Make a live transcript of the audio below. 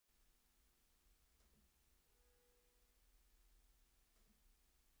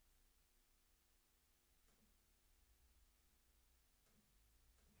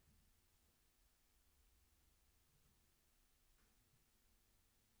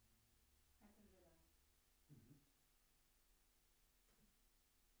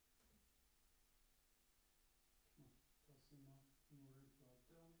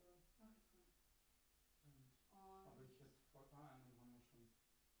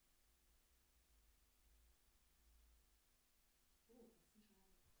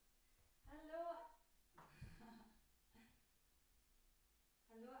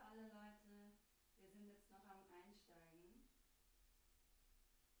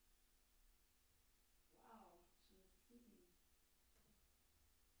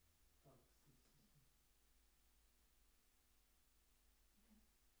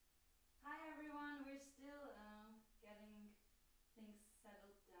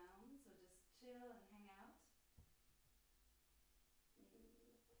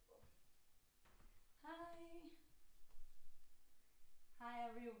Hi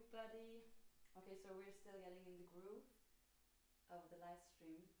everybody. Okay, so we're still getting in the groove of the live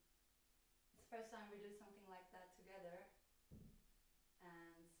stream. It's the first time we do something like that together,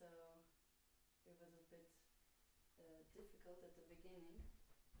 and so it was a bit difficult at the beginning.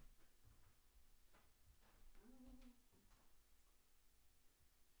 Okay.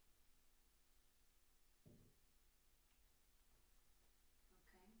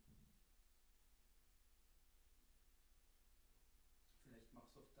 Vielleicht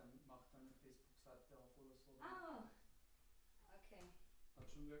mach deine Facebook-Seite auf oder so. Oh, okay. Hat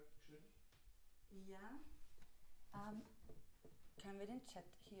schon wer geschrieben? Ja. Können wir den Chat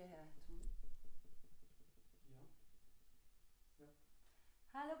hierher tun? Ja. Ja.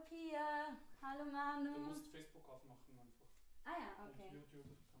 Hallo Pia, hallo Manu. Du musst Facebook aufmachen einfach. Ah ja, okay. Und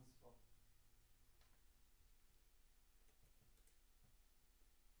YouTube kannst du auch.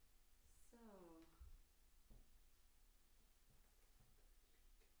 So.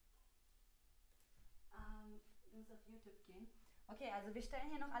 Du musst auf YouTube gehen. Okay, also wir stellen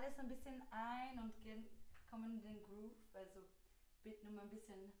hier noch alles ein bisschen ein und kommen in den Groove. Also bitte nur mal ein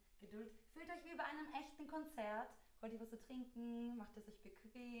bisschen Geduld. Fühlt euch wie bei einem echten Konzert. Holt ihr was zu trinken, macht es euch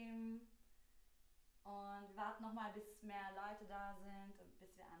bequem. Und wir warten nochmal, bis mehr Leute da sind und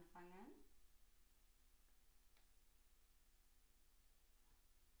bis wir anfangen.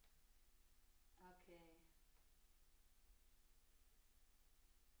 Okay.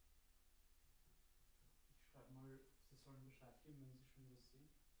 Ich schreibe mal, sie sollen Bescheid geben, wenn sie schon was sehen.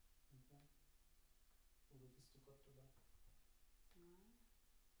 Oder bist du gerade dabei? Mal.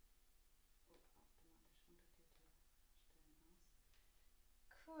 Oh, automatisch Untertitel erstellen aus.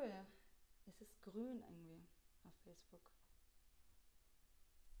 Cool. Es ist grün irgendwie auf Facebook.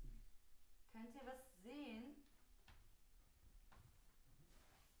 Könnt ihr was sehen?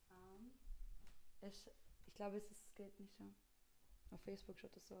 Ich glaube, es geht nicht so. Auf Facebook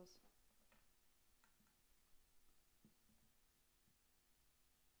schaut es so aus.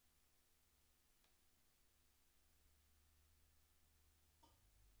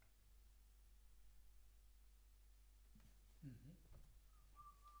 Mhm.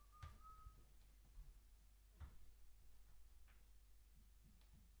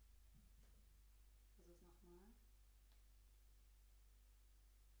 Ich versuch's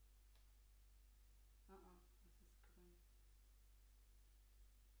nochmal. Es ist grün.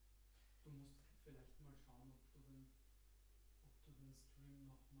 Du musst vielleicht mal schauen, ob du den Stream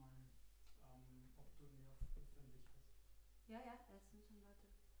nochmal, ob du ihn auf öffentlich hast. Ja, es sind schon Leute.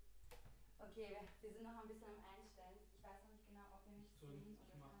 Okay, wir sind noch ein bisschen am Einstellen. Ich weiß noch nicht genau, ob wir mich sehen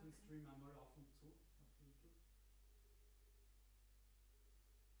oder Ich mache den Stream einmal auf und zu auf YouTube.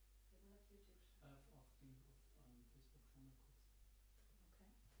 Ich will auf YouTube schauen. Auf Facebook schon mal kurz.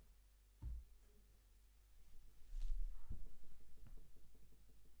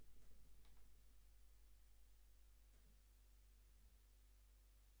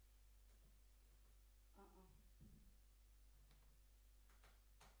 Okay.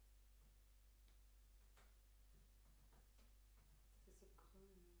 Es ist so grün.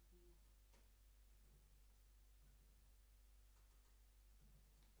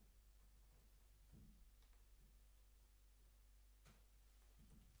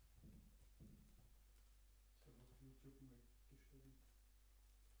 Ich habe auf YouTube mal geschrieben.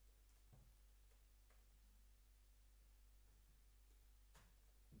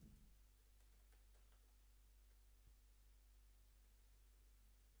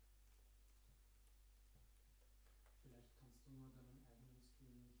 Vielleicht kannst du nur deinen eigenen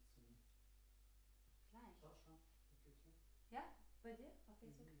Stream nicht sehen. Vielleicht. Da schau, da geht's ja. Ja? Bei dir? Auf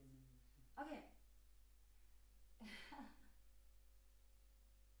Facebook? Okay.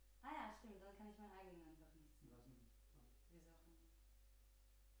 Ah ja, stimmt, dann kann ich meinen eigenen einfach nicht sehen. Weiß nicht. Ja. Wieso auch immer.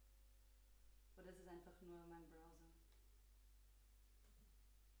 Oder ist es einfach nur mein Browser?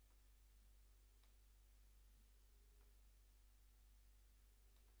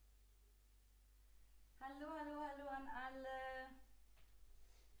 Hallo an alle.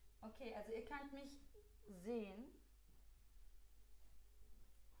 Okay, also ihr könnt mich sehen.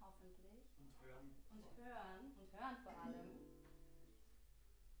 Hoffentlich. Und hören. Und hören vor allem.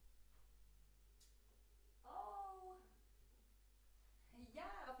 Oh!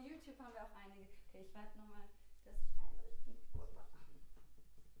 Ja, auf YouTube haben wir auch einige. Okay, ich werde nochmal das einrichten.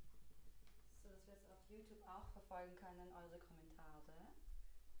 So, dass wir es auf YouTube auch verfolgen können, eure Kommentare.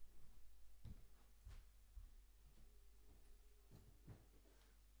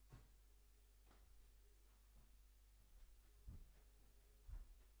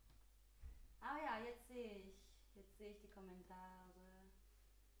 Ah ja, jetzt sehe ich die Kommentare.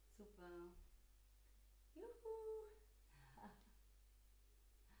 Super. Juhu!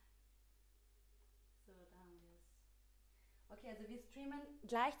 Okay, also wir streamen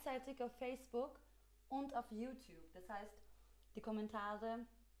gleichzeitig auf Facebook und auf YouTube. Das heißt, die Kommentare,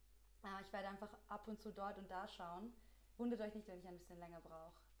 ich werde einfach ab und zu dort und da schauen. Wundert euch nicht, wenn ich ein bisschen länger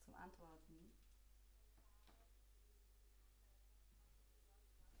brauche zum Antworten.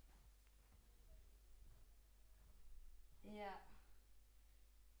 Ja.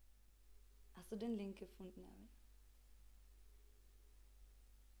 Hast du den Link gefunden, Erwin?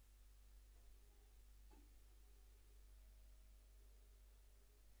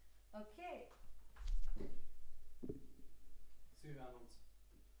 Okay. Sie hören uns.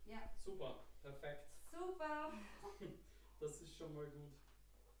 Ja. Super, perfekt. Super. Das ist schon mal gut.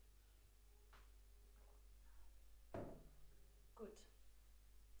 Gut.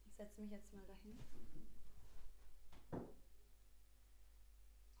 Ich setze mich jetzt mal dahin.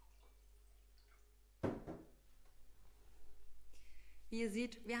 Wie ihr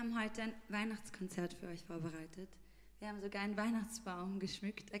seht, wir haben heute ein Weihnachtskonzert für euch vorbereitet. Wir haben sogar einen Weihnachtsbaum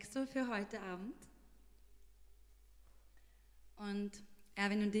geschmückt, extra für heute Abend. Und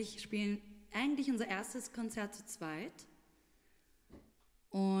Erwin und ich spielen eigentlich unser erstes Konzert zu zweit.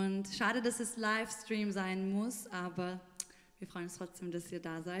 Und schade, dass es Livestream sein muss, aber wir freuen uns trotzdem, dass ihr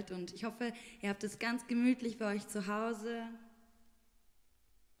da seid. Und ich hoffe, ihr habt es ganz gemütlich für euch zu Hause.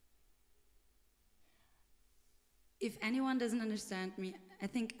 If anyone doesn't understand me, I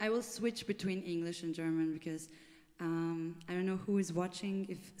think I will switch between English and German because I don't know who is watching,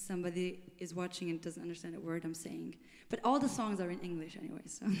 if somebody is watching and doesn't understand a word I'm saying. But all the songs are in English anyway,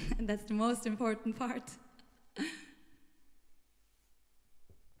 so that's the most important part.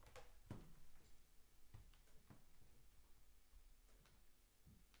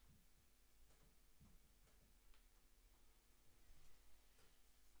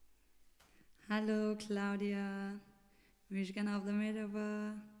 Hallo Claudia, Müjgan abla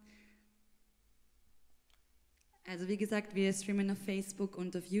merhaba. Also wie gesagt, wir streamen auf Facebook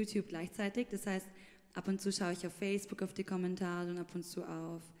und auf YouTube gleichzeitig. Das heißt, ab und zu schaue ich auf Facebook auf die Kommentare und ab und zu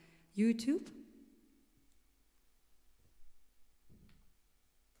auf YouTube.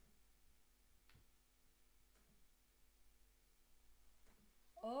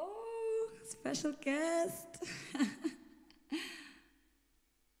 Oh, special guest.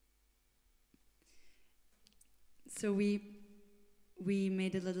 So we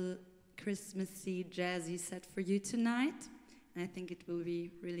made a little Christmassy, jazzy set for you tonight. And I think it will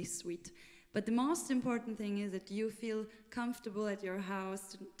be really sweet. But the most important thing is that you feel comfortable at your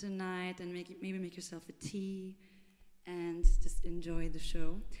house tonight and maybe make yourself a tea and just enjoy the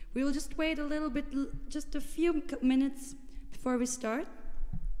show. We will just wait a little bit, just a few minutes before we start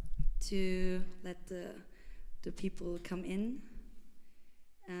to let the people come in.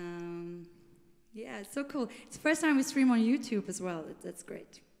 Yeah, it's so cool. It's the first time we stream on YouTube as well. That's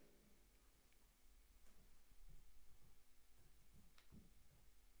great.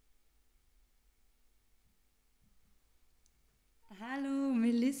 Hallo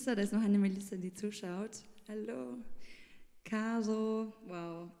Melissa, da ist noch eine Melissa, die zuschaut. Hallo. Caro,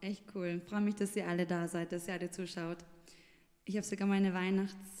 wow, echt cool. Ich freue mich, dass ihr alle da seid, dass ihr alle zuschaut. Ich habe sogar meine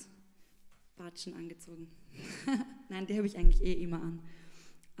Weihnachtsbatschen angezogen. Nein, die habe ich eigentlich immer an.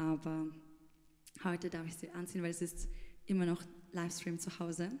 Aber heute darf ich sie anziehen, weil es ist immer noch Livestream zu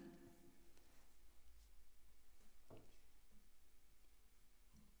Hause.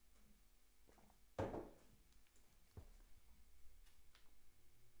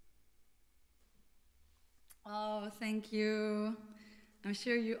 Oh, thank you. I'm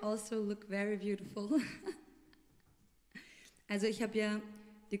sure you also look very beautiful. Also ich habe ja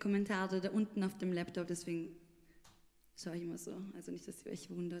die Kommentare da unten auf dem Laptop, deswegen schaue ich immer so. Also nicht, dass ihr euch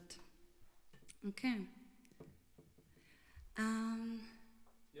wundert. Okay. Ja.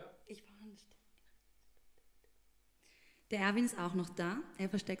 Ich war nicht. Der Erwin ist auch noch da. Er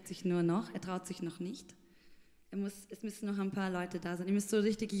versteckt sich nur noch. Er traut sich noch nicht. Es müssen noch ein paar Leute da sein. Ihr müsst so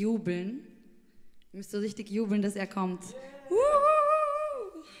richtig jubeln. Dass er kommt.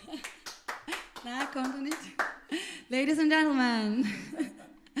 Yeah. Na, kommt er nicht? Ladies and Gentlemen.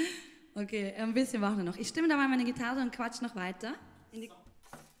 Okay, ein bisschen warten wir noch. Ich stimme da mal meine Gitarre und quatsch noch weiter.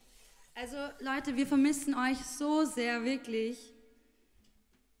 Also Leute, wir vermissen euch so sehr, wirklich.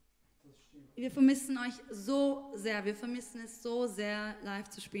 Wir vermissen euch so sehr. Wir vermissen es so sehr, live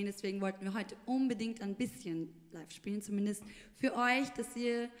zu spielen. Deswegen wollten wir heute unbedingt ein bisschen live spielen, zumindest für euch, dass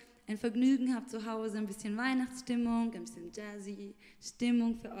ihr ein Vergnügen habt zu Hause, ein bisschen Weihnachtsstimmung, ein bisschen jazzy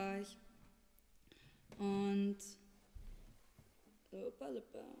Stimmung für euch. Und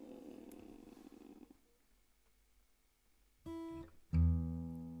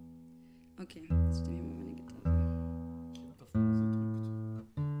okay, jetzt stimme ich mal meine Gitarre. Ich habe da Pause gedrückt.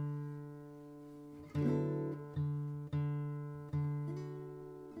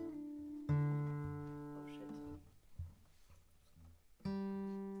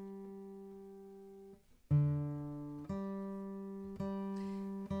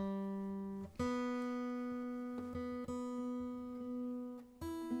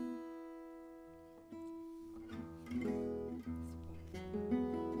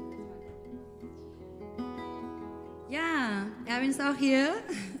 Gavin ist auch hier.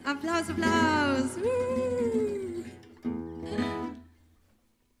 Applaus, Applaus.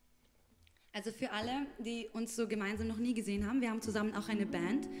 Also für alle, die uns so gemeinsam noch nie gesehen haben, wir haben zusammen auch eine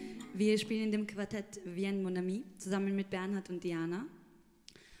Band. Wir spielen in dem Quartett Vienne Mon Ami, zusammen mit Bernhard und Diana.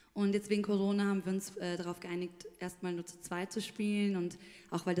 Und jetzt wegen Corona haben wir uns darauf geeinigt, erstmal nur zu zweit zu spielen und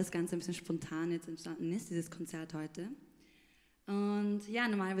auch weil das Ganze ein bisschen spontan jetzt entstanden ist, dieses Konzert heute. Und ja,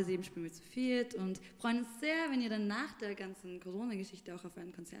 normalerweise eben spielen wir zu viert und freuen uns sehr, wenn ihr dann nach der ganzen Corona-Geschichte auch auf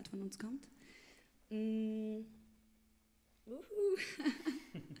ein Konzert von uns kommt.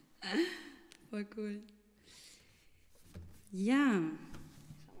 Voll cool. Ja, schauen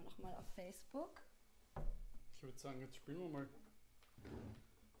wir nochmal auf Facebook. Ich würde sagen, jetzt spielen wir mal.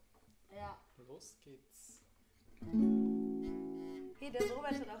 Ja. Los geht's. Hey, der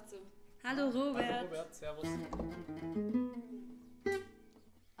Robert schaut auch zu. Hallo Robert. Hallo Robert, servus.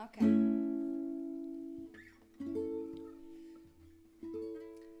 Okay.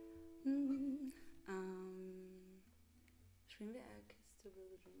 Spielen wir A Kiss to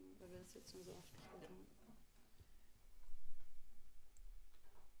Build a Dream, weil wir das jetzt schon so oft gespielt haben.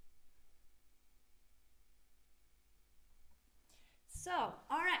 So,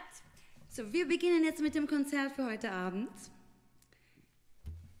 alright. So, wir beginnen jetzt mit dem Konzert für heute Abend.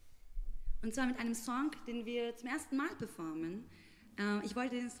 Und zwar mit einem Song, den wir zum ersten Mal performen. Ich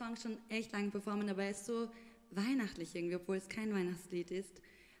wollte den Song schon echt lange performen, aber er ist so weihnachtlich irgendwie, obwohl es kein Weihnachtslied ist.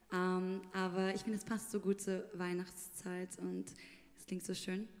 Aber ich finde, es passt so gut zur Weihnachtszeit und es klingt so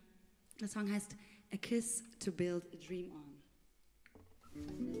schön. Der Song heißt A Kiss to Build a Dream On.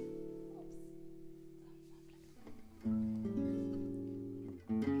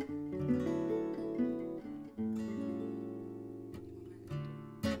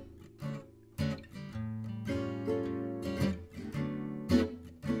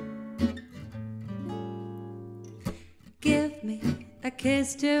 Give me a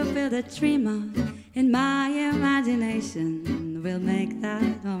kiss to build a dream on. In my imagination, we'll make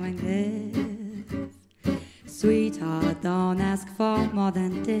that moment live. Sweetheart, don't ask for more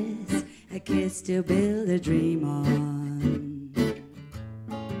than this. A kiss to build a dream on.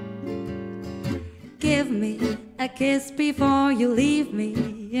 Give me a kiss before you leave me.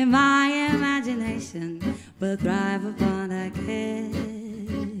 In my imagination, we'll thrive upon a kiss.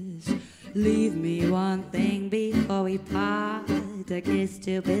 Leave me one thing before we part. A kiss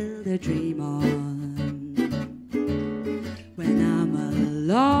to build a dream on. When I'm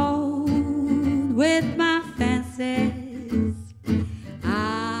alone with my fancies,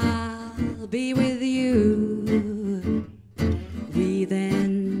 I'll be with you.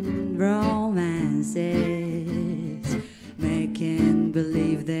 Breathing romances, making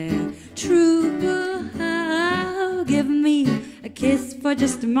believe they're true. Give me a kiss for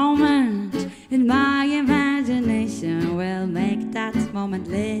just a moment. In my imagination, we'll make that moment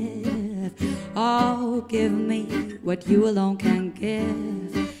live. Oh, give me what you alone can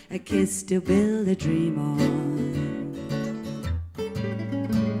give. A kiss to build a dream on.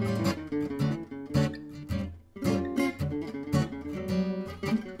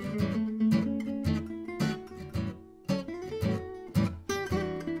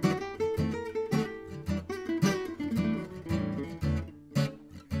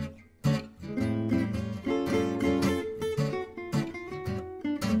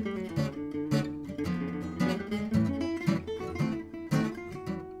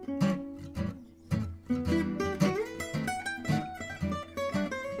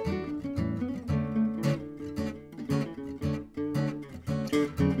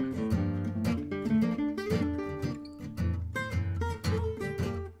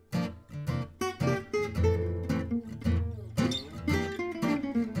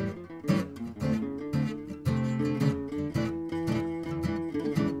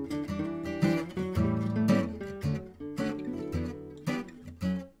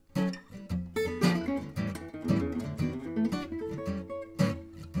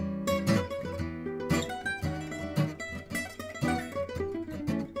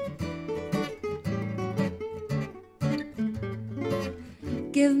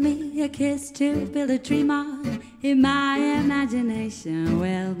 Give me a kiss to build a dream on. In my imagination,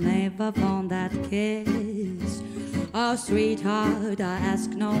 we'll nave upon that kiss. Oh, sweetheart, I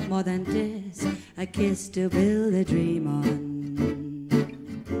ask no more than this. A kiss to build a dream on.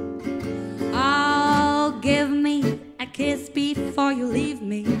 Oh, give me a kiss before you leave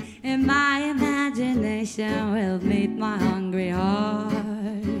me. In my imagination, we'll meet my hungry heart.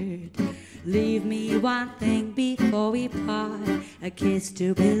 Leave me one thing before we part. A kiss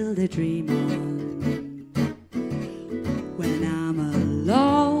to build a dream on. When I'm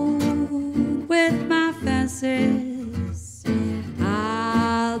alone with my fancies,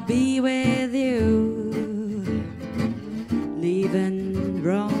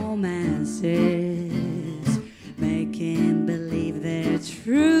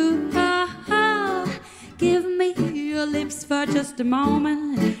 lips for just a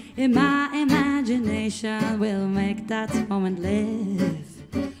moment. In my imagination, we'll make that moment live.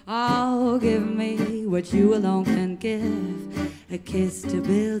 Oh, give me what you alone can give, a kiss to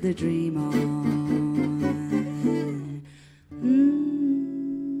build a dream on.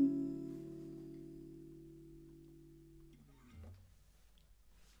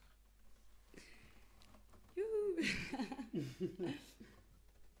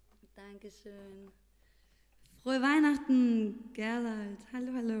 Dankeschön. Frohe Weihnachten, Gerald.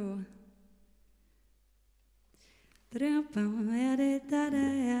 Hallo, hallo.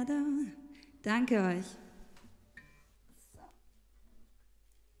 Danke euch. So.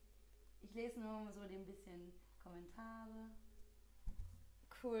 Ich lese nur so ein bisschen Kommentare.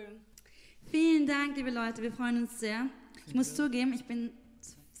 Cool. Vielen Dank, liebe Leute. Wir freuen uns sehr. Ich muss zugeben, ich bin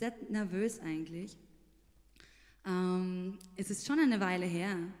sehr nervös eigentlich. Es ist schon eine Weile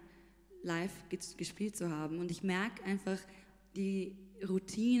her, live gespielt zu haben. Und ich merke einfach, die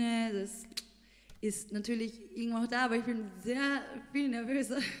Routine, das ist natürlich irgendwo auch da, aber ich bin sehr viel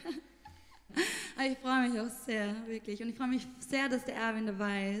nervöser. Aber ich freue mich auch sehr, wirklich. Und ich freue mich sehr, dass der Erwin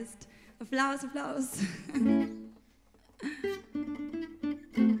dabei ist. Applaus, Applaus.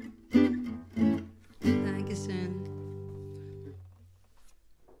 Dankeschön.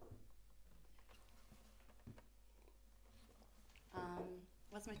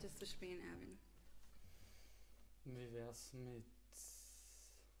 Was möchtest du spielen, Erwin? Wie wär's mit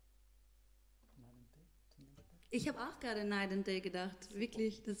Ich habe auch gerade Night and Day gedacht.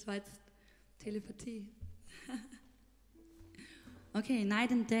 Wirklich, das war jetzt Telepathie. Okay,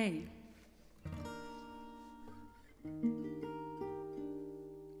 Night and Day.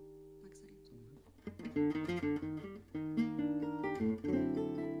 Magst du?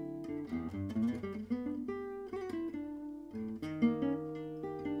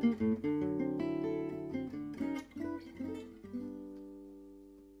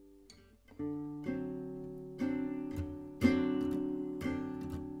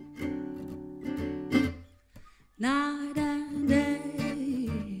 Night and day,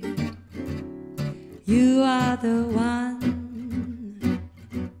 you are the one,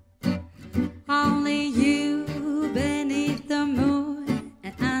 only you beneath the moon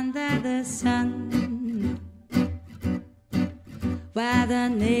and under the sun, whether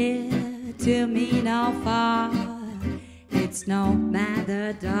near to me or far, it's no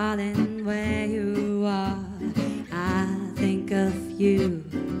matter, darling, where you are, I think of you.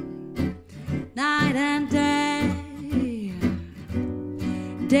 Night and day,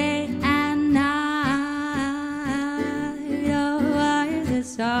 day and night, oh, why is it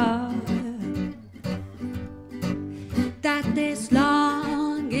so that this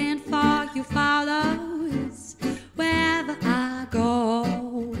longing for you follows wherever I go?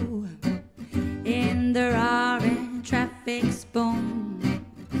 In the roaring traffic's boom,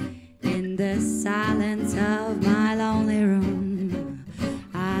 in the silence of my lonely room,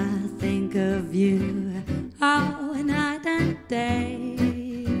 I think of you, oh, night and day.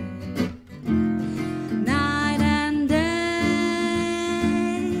 Night and day,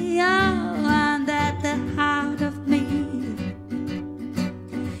 oh, and at the heart of me,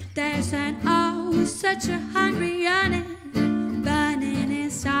 there's an oh, such a hungry yearning burning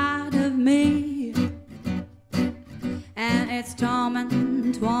inside of me, and its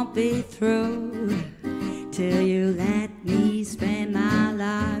torment won't be through till you let me spend my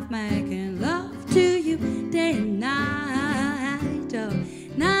life making love to you day and night, oh,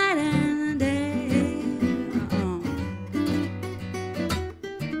 night and day.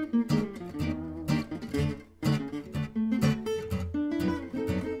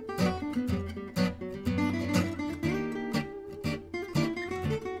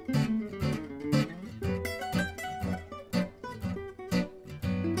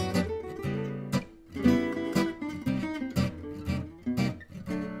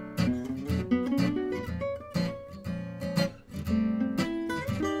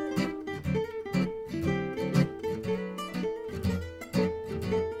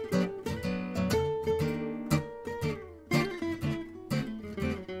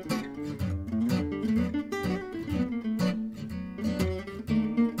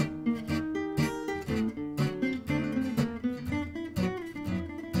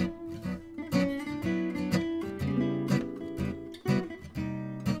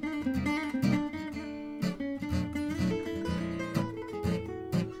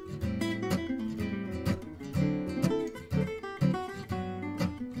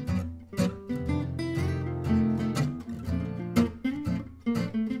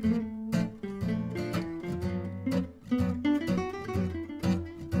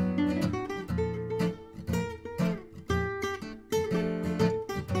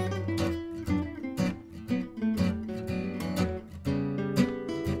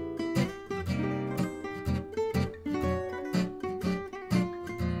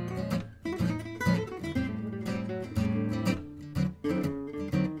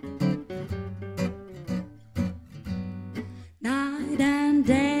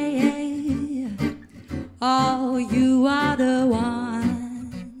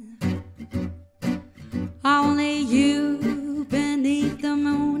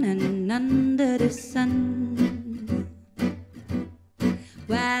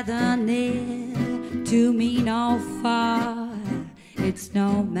 whether near to me or far. It's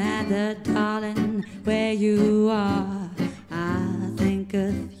no matter, darling, where you are. I think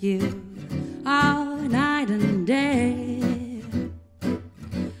of you all night and day.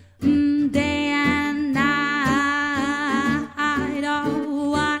 Day and night.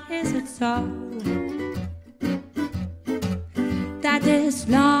 Oh, why is it so that this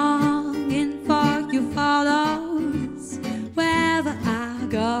longing for you follows wherever I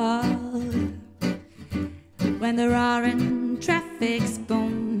go? When the roaring traffic's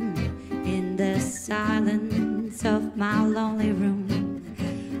boom in the silence of my lonely room,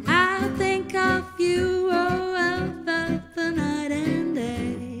 I think of you, oh, of the night and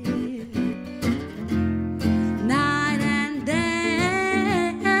day. Night and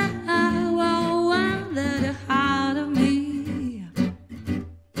day, oh, under the heart of me.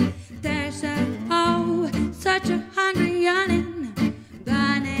 There's such a hungry yearning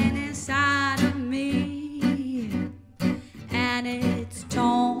burning inside of me, and its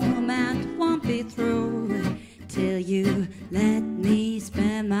torment won't be through till you let me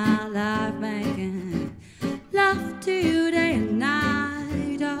spend my life making love to you day and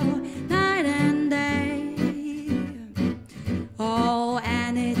night, oh, night and day. Oh,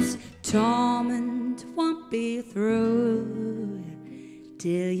 and its torment won't be through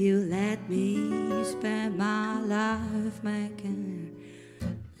till you let me spend my life making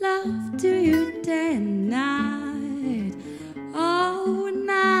love to you day and night, oh,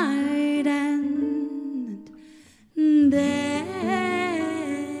 night and day.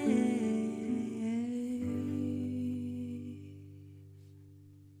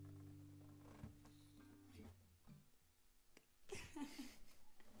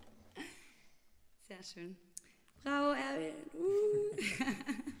 Sehr schön. Bravo, Erwin.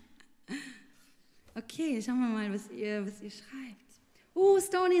 Okay, schauen wir mal, was ihr schreibt.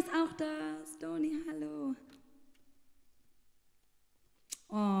 Stony ist auch da. Stony, hallo.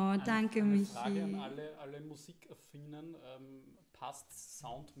 Oh, danke, eine Michi. Frage an alle Musikaffinen. Passt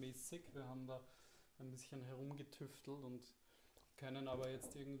soundmäßig? Wir haben da ein bisschen herumgetüftelt und können aber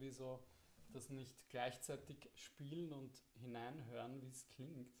jetzt irgendwie so das nicht gleichzeitig spielen und hineinhören, wie es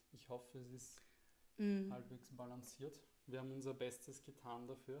klingt. Ich hoffe, es ist halbwegs balanciert. Wir haben unser Bestes getan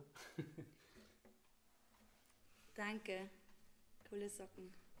dafür. Danke. Coole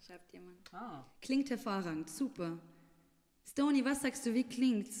Socken, schreibt jemand. Ah. Klingt hervorragend, super. Stony, was sagst du, wie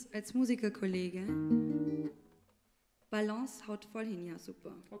klingt's als Musikerkollege? Balance haut voll hin, ja,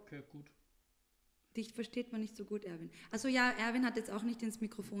 super. Okay, gut. Dich versteht man nicht so gut, Erwin. Also ja, Erwin hat jetzt auch nicht ins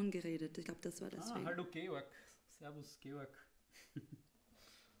Mikrofon geredet. Ich glaube, das war deswegen. Hallo Georg. Servus Georg.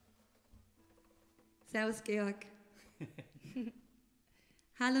 Servus Georg.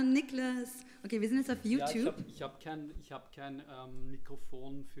 Hallo Niklas. Okay, wir sind jetzt auf YouTube. Ja, ich hab kein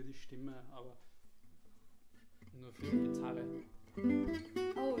Mikrofon für die Stimme, aber nur für die Gitarre.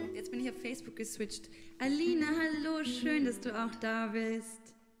 Oh, jetzt bin ich auf Facebook geswitcht. Alina, hallo, schön, dass du auch da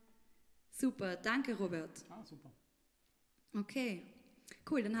bist. Super, danke Robert. Ah, super. Okay,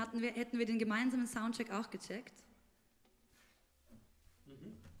 cool, dann hätten wir den gemeinsamen Soundcheck auch gecheckt.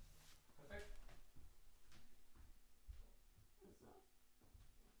 Perfekt.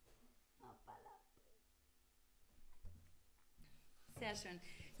 Sehr schön.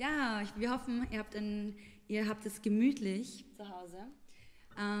 Ja, wir hoffen, ihr habt es gemütlich zu Hause.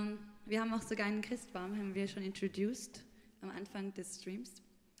 Wir haben auch sogar einen Christbaum, haben wir schon introduced am Anfang des Streams.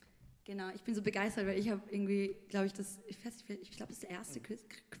 Genau, ich bin so begeistert, weil ich habe irgendwie, glaube ich, das ist der erste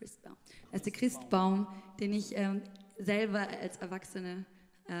Christbaum. Der erste Christbaum, den ich selber als Erwachsene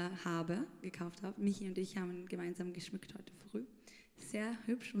gekauft habe. Michi und ich haben ihn gemeinsam geschmückt heute früh. Sehr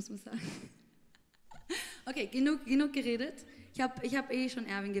hübsch, muss man sagen. Okay, genug geredet. Ich hab schon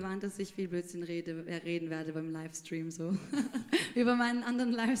Erwin gewarnt, dass ich viel Blödsinn reden werde beim Livestream so. Wie bei meinen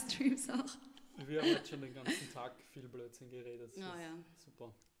anderen Livestreams auch. Wir haben jetzt schon den ganzen Tag viel Blödsinn geredet. Das ist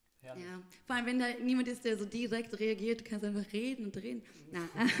super. Herrlich. Ja. Vor allem, wenn da niemand ist, der so direkt reagiert, kannst du einfach reden und reden. Na.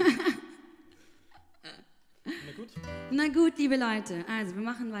 Na gut. Na gut, liebe Leute. Also, wir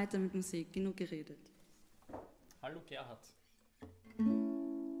machen weiter mit Musik. Genug geredet. Hallo Gerhard.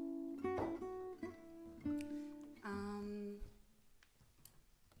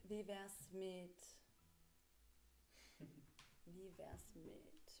 Wie wär's mit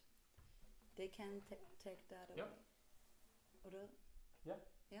They Can't Take That Away? Ja. Oder? Ja.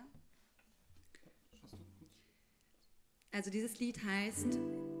 Ja? Schaust du gut? Also dieses Lied heißt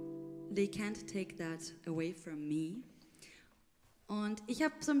They Can't Take That Away From Me. Und ich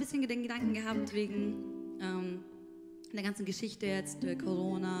habe so ein bisschen den Gedanken gehabt wegen in der ganzen Geschichte jetzt,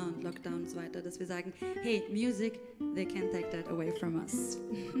 Corona und Lockdown und so weiter, dass wir sagen, hey, music, they can't take that away from us.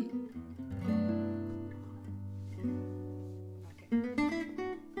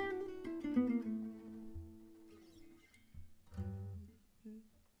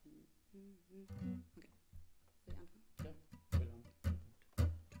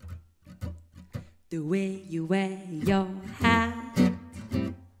 The way you wear your hat,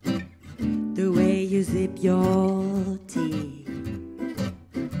 the way you sip your tea,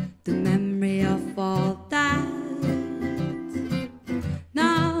 the memory of all that.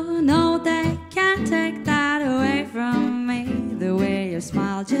 No, no, they can't take that away from me. The way your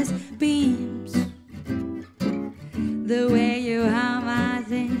smile just beams, the way you have my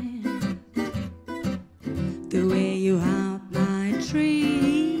thing, the way you have my dreams.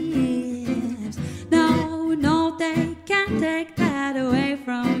 No, no, they can't take that away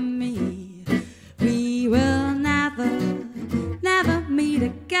from me. We will never, never meet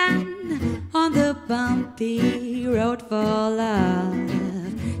again on the bumpy road for love.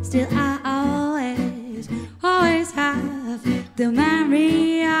 Still I always, always have the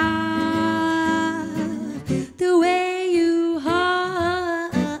memory of the way you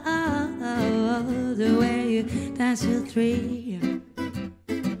hold, the way you dance till 3,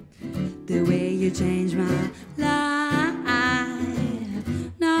 the way you change my life.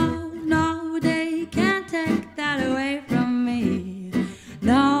 No, no, they can't take that away from me.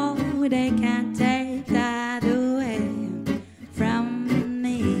 No, they can't take that away from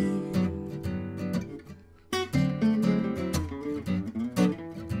me.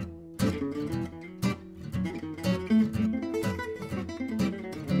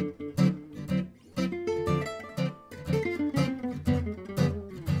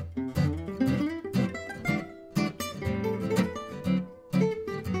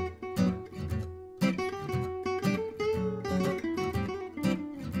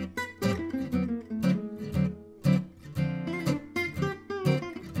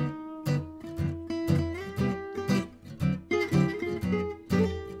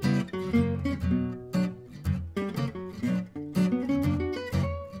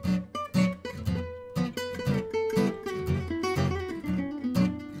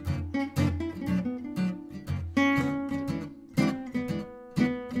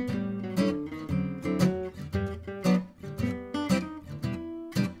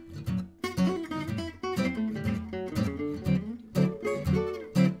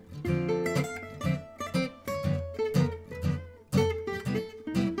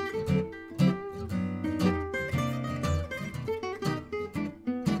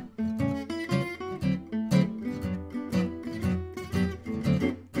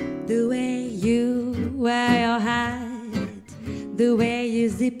 The way you wear your hat, the way you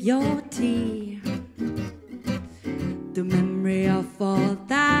zip your tea, the memory of all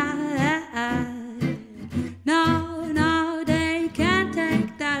that. No, no, they can't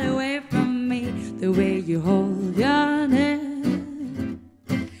take that away from me. The way you hold your neck,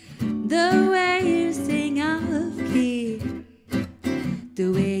 the way you sing off key,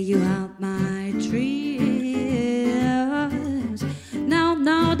 the way you help my dreams. No,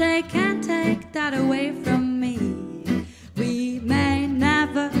 no, they can't take that away from me. We may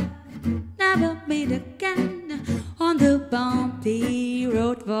never, never meet again on the bumpy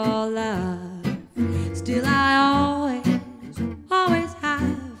road for love. Still I always, always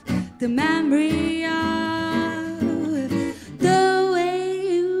have the memory of the way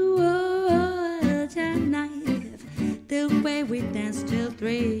you hold your knife, the way we danced till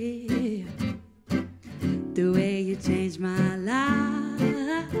 3, the way you changed my life.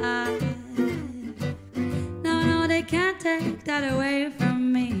 No, no, they can't take that away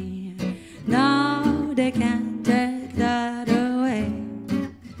from me. No, they can't take that away.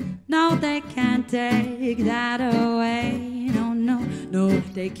 No, they can't take that away. No, no, no,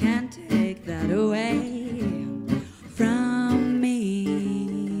 they can't take that away from me.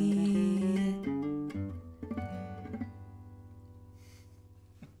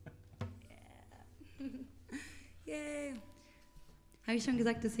 Yay. Habe ich schon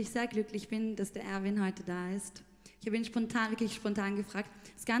gesagt, dass ich sehr glücklich bin, dass der Erwin heute da ist. Ich habe ihn spontan, wirklich spontan gefragt.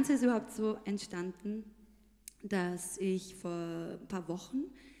 Das Ganze ist überhaupt so entstanden, dass ich vor ein paar Wochen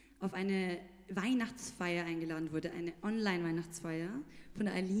auf eine Weihnachtsfeier eingeladen wurde, eine Online-Weihnachtsfeier von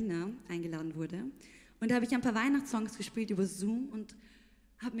der Alina eingeladen wurde. Und da habe ich ein paar Weihnachtssongs gespielt über Zoom und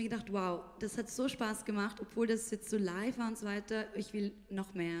habe mir gedacht, wow, das hat so Spaß gemacht, obwohl das jetzt so live war und so weiter. Ich will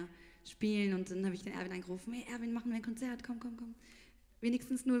noch mehr spielen und dann habe ich den Erwin angerufen, hey Erwin, machen wir ein Konzert, komm, komm, komm.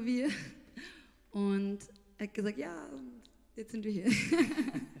 Wenigstens nur wir. Und er hat gesagt, ja, und jetzt sind wir hier.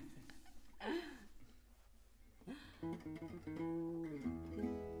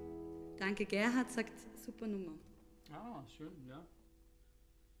 Danke, Gerhard sagt, super Nummer. Ah, schön, ja.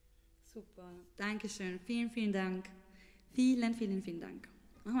 Super, Dankeschön, vielen, vielen Dank. Vielen, vielen, vielen Dank.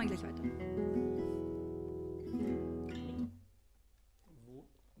 Machen wir gleich weiter. Wo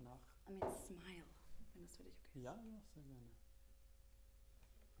nach? Mit Smile, wenn das für dich okay ist. Ja, ja, sehr gerne.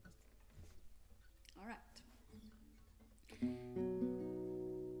 Alright.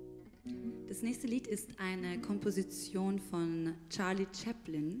 Das nächste Lied ist eine Komposition von Charlie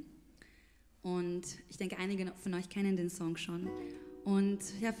Chaplin. Und ich denke, einige von euch kennen den Song schon.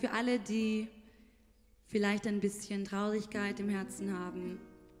 Und ja, für alle, die vielleicht ein bisschen Traurigkeit im Herzen haben,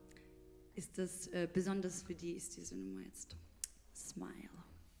 ist das besonders für die ist diese Nummer jetzt Smile.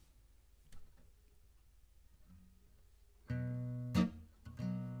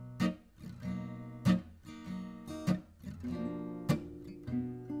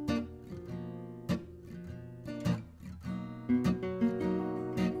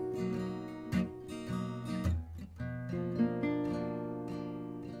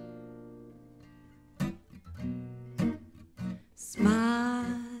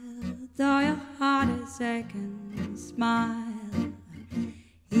 Smile, though your heart is aching. Smile,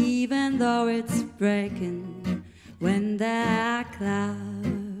 even though it's breaking. When there are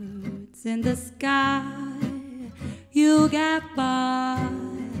clouds in the sky, you'll get by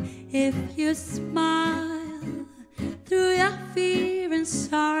if you smile through your fear and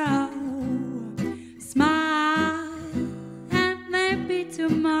sorrow. Smile, and maybe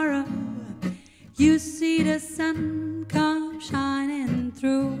tomorrow you see the sun come shining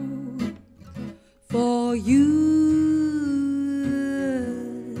through for you.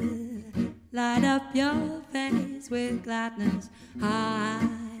 Light up your face with gladness, hide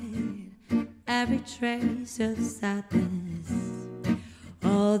every trace of sadness.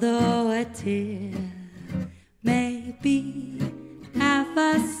 Although a tear may be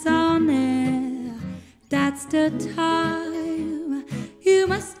ever so near, that's the time you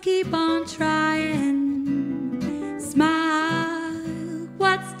must keep on trying. Smile,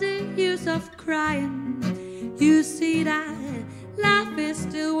 what's the use of crying? You see that life is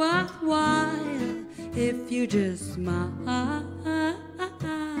still worthwhile if you just smile.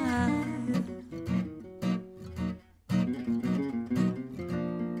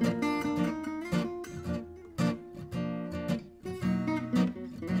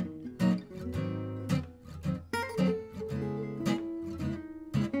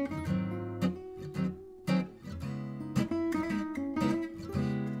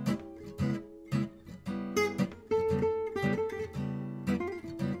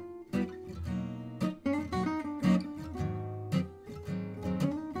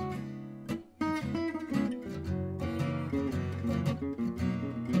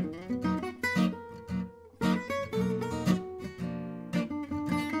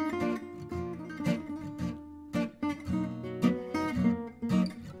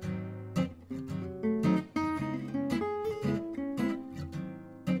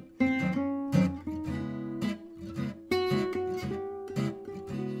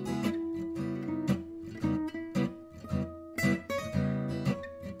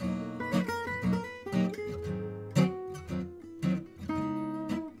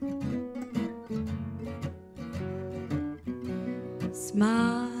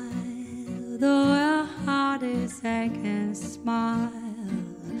 Smile, though your heart is aching. Smile,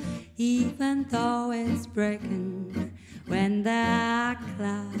 even though it's breaking. When there are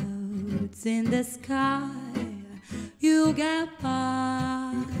clouds in the sky, you'll get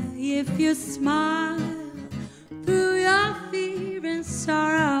by if you smile through your fear and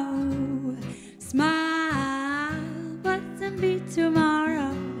sorrow. Smile, what's to be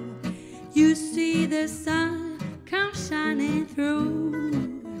tomorrow? You see the sun come shining through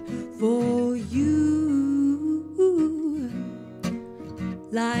for you.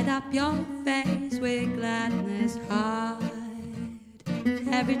 Light up your face with gladness, hide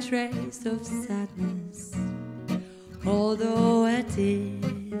every trace of sadness. Although a tear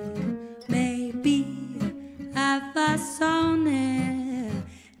may be ever so near,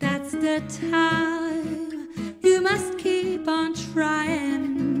 that's the time you must keep on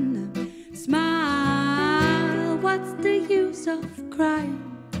trying. Smile, what's the use of crying?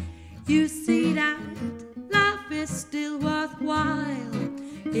 You see that life is still worthwhile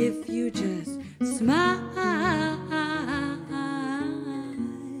if you just smile.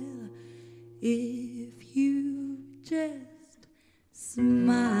 If you just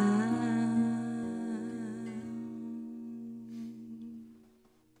smile.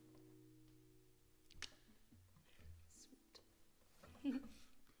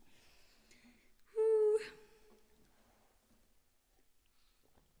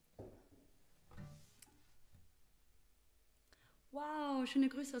 Wow, schöne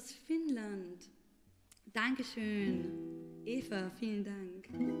Grüße aus Finnland. Dankeschön. Eva, vielen Dank.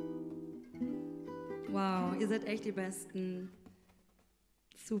 Wow, ihr seid echt die Besten.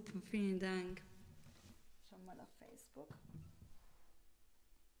 Super, vielen Dank. Schau mal auf Facebook.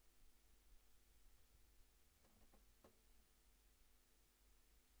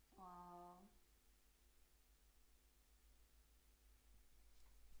 Wow.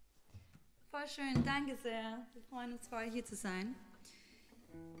 Voll schön, danke sehr. Wir freuen uns voll, hier zu sein.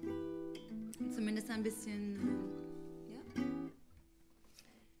 Zumindest ein bisschen,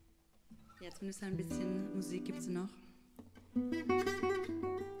 ja, zumindest ein bisschen Musik gibt es noch.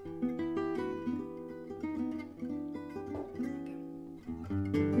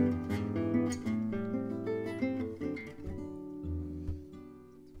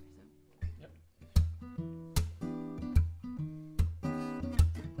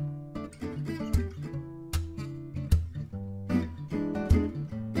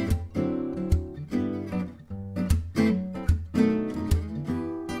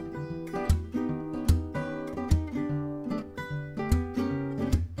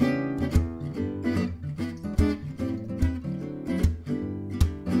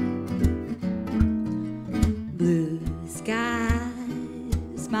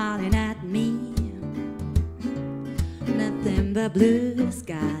 Blue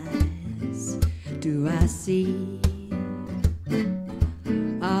skies do I see,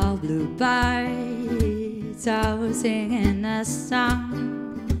 all blue birds all singing a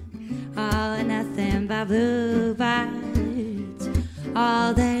song, all nothing but blue birds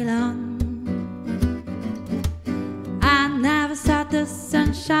all day long. I never saw the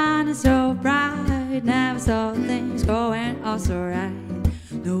sun shining so bright, never saw things going all so right,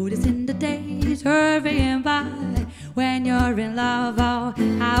 noticing the days hurrying by. When you're in love, oh,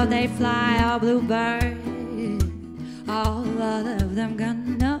 how they fly, all bluebirds, all of them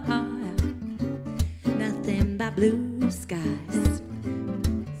gone, no, nothing but blue skies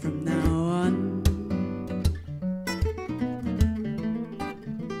from now on.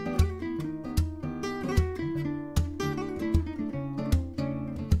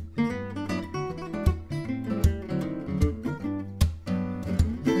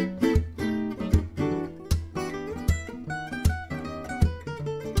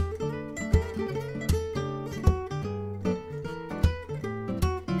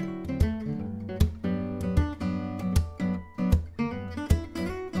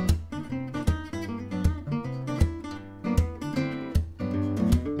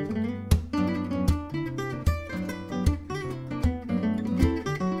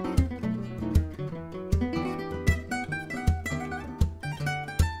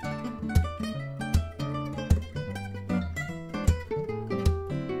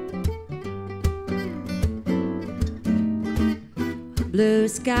 Blue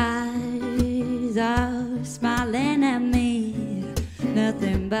skies are smiling at me,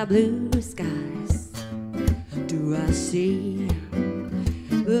 nothing but blue skies do I see.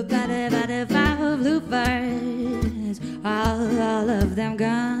 Blue bluebirds, all of them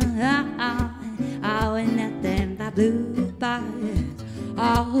gone, oh, and nothing but blue birds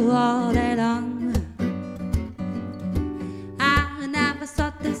all day long. I never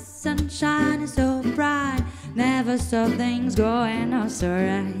saw the sun shining so bright, never saw things going all so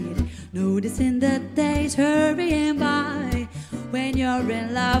right, noticing the days hurrying by. When you're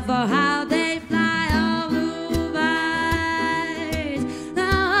in love, oh, how they fly, all blue birds,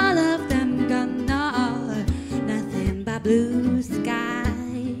 all of them gone, no, nothing but blue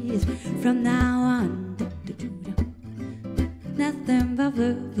skies from now on. Nothing but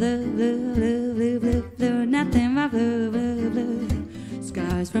blue, blue, blue, blue, blue, blue, blue, nothing but blue, blue, blue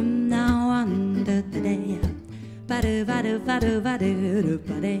skies from now on to the day. Badu badu badu badu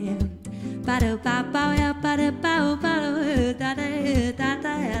badu badu badu badu badu da da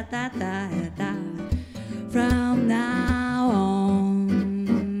da da da da. From now on.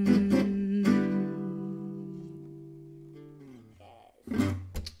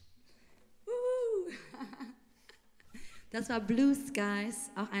 Das war Blue Skies,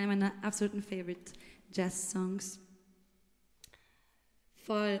 auch einer meiner absoluten Favorite Jazz-Songs.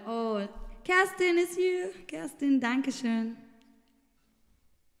 Voll, oh. Kerstin ist hier. Kerstin, danke schön.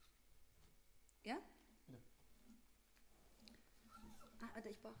 Ja? Ah, warte,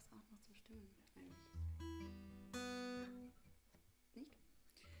 ich brauche es auch noch zum Stimmen. Nicht?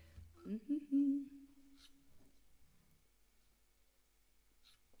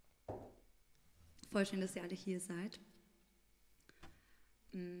 Voll schön, dass ihr alle hier seid.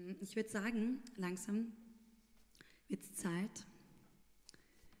 Ich würde sagen, langsam wird es Zeit.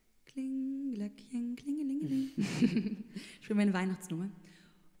 Kling, Glöckchen, klingelingeling. Spielen wir eine Weihnachtsnummer.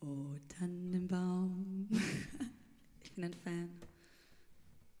 Oh, Tannenbaum. Ich bin ein Fan.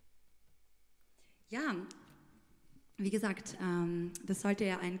 Ja, wie gesagt, das sollte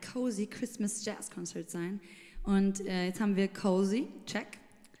ja ein cozy Christmas Jazz Concert sein. Und jetzt haben wir cozy, check.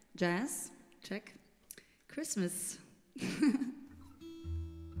 Jazz, check. Christmas.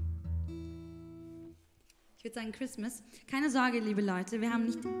 Ich würde sagen Christmas. Keine Sorge, liebe Leute, wir haben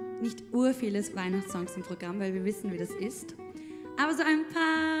nicht urviele Weihnachtssongs im Programm, weil wir wissen, wie das ist. Aber so ein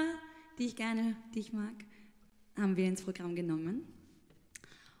paar, die ich mag, haben wir ins Programm genommen.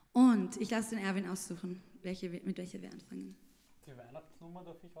 Und ich lasse den Erwin aussuchen, mit welcher wir anfangen. Die Weihnachtsnummer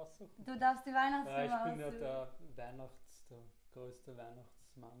darf ich aussuchen? Du darfst die Weihnachtsnummer aussuchen. Ich bin ja der größte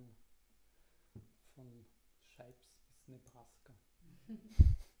Weihnachtsmann von Scheibs bis Nebraska.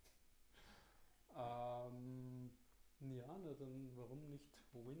 Ja, dann warum nicht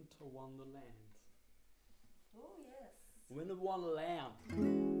Winter Wonderland? Oh yes. Winter Wonderland.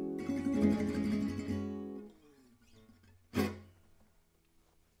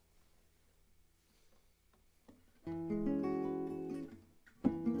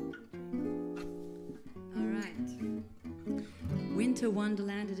 All right. Winter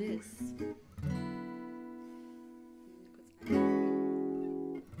Wonderland it is.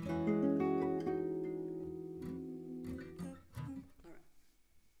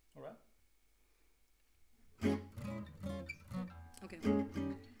 Okay.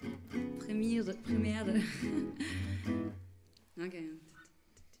 Premiere. Okay.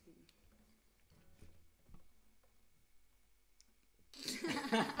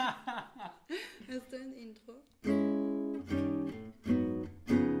 Hast du ein Intro?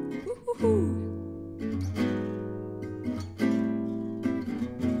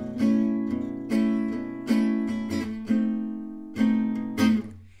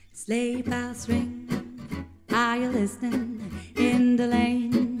 Sleigh bells ring, are you listening? In the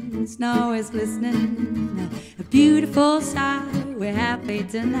lane, snow is glistening. A beautiful sight, we're happy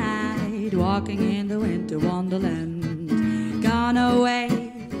tonight, walking in the winter wonderland. Gone away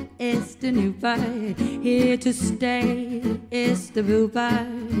is the new bird, here to stay is the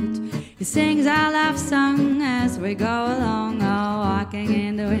bluebird. He sings our love song as we go along, oh, walking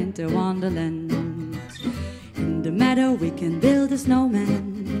in the winter wonderland. In the meadow we can build a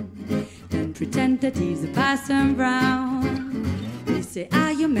snowman, then pretend that he's a Parson Brown. They say,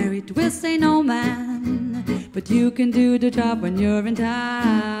 are you married? We'll say no, man, but you can do the job when you're in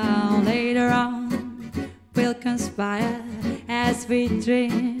town. Later on we'll conspire as we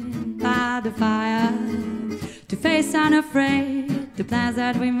dream by the fire, to face unafraid the plans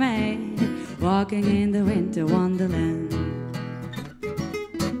that we made, walking in the winter wonderland.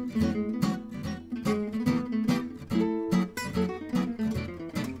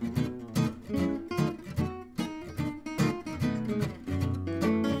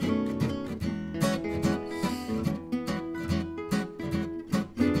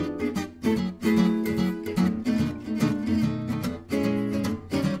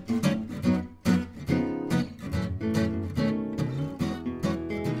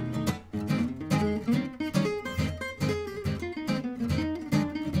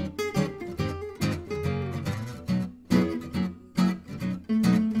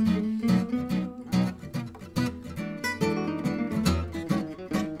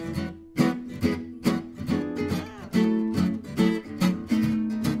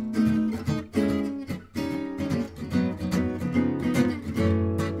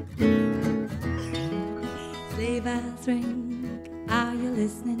 Are you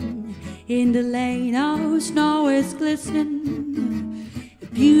listening? In the lane, oh, snow is glistening. A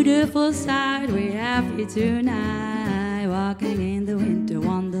beautiful sight, we're happy tonight, walking in the winter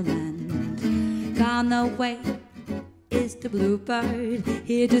wonderland. Gone away is the bluebird,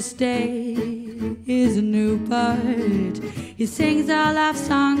 here to stay is a new bird. He sings our love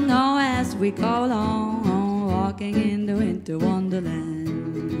song, oh, as we go along, walking in the winter wonderland.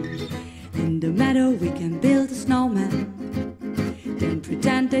 In the meadow we can build a snowman, then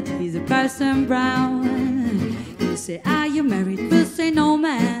pretend that he's a Parson Brown. You say, are you married? We'll say no,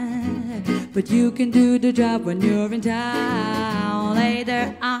 man, but you can do the job when you're in town.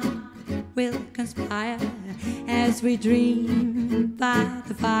 Later on we'll conspire as we dream by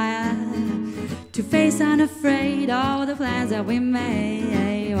the fire, to face unafraid all the plans that we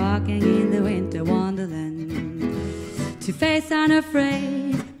made, walking in the winter wonderland. To face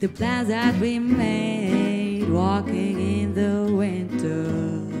unafraid the plans that we made, walking in the winter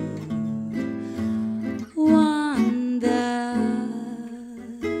wonderland.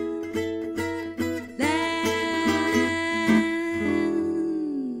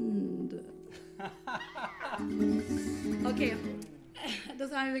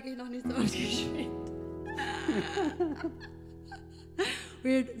 Das habe ich wirklich noch nicht so oft gespielt.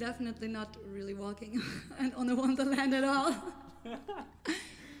 We're definitely not really walking on a wonderland at all.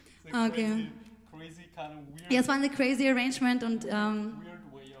 Okay. Crazy kind of weird. Ja, es war eine crazy arrangement und weird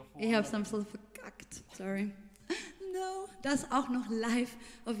way of ich habe es ein bisschen verkackt. Sorry. No, das auch noch live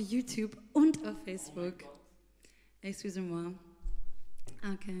auf YouTube und auf Facebook. Excusez-moi.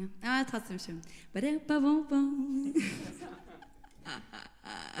 Okay, aber trotzdem schön.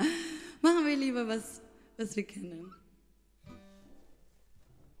 Machen wir lieber was wir kennen.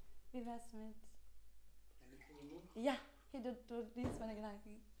 Wie wär's mit? Ja, hier, du liest meine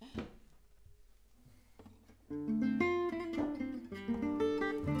Gedanken.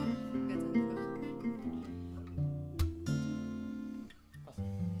 Ganz einfach.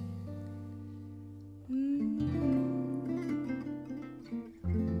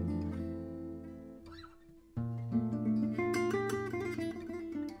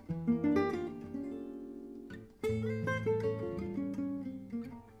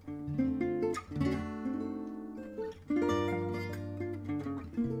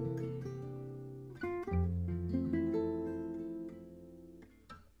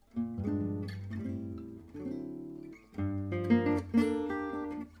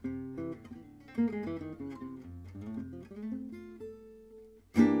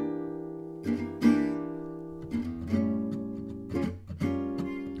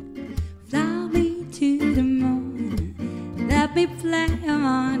 Play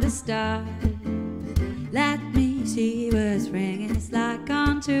among the stars. Let me see what spring is like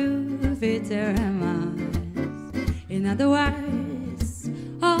on Jupiter and Mars. In other words,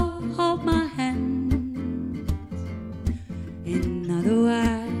 oh, hold my hand. In other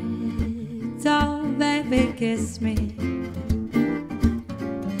words, oh, baby, kiss me.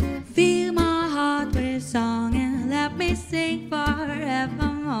 Fill my heart with song and let me sing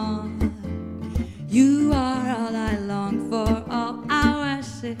forevermore. You are all I long for, all I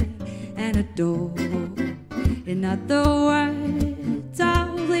worship and adore. In other words,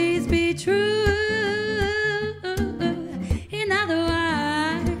 oh, please be true. In other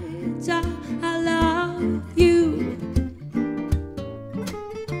words, oh, I love you.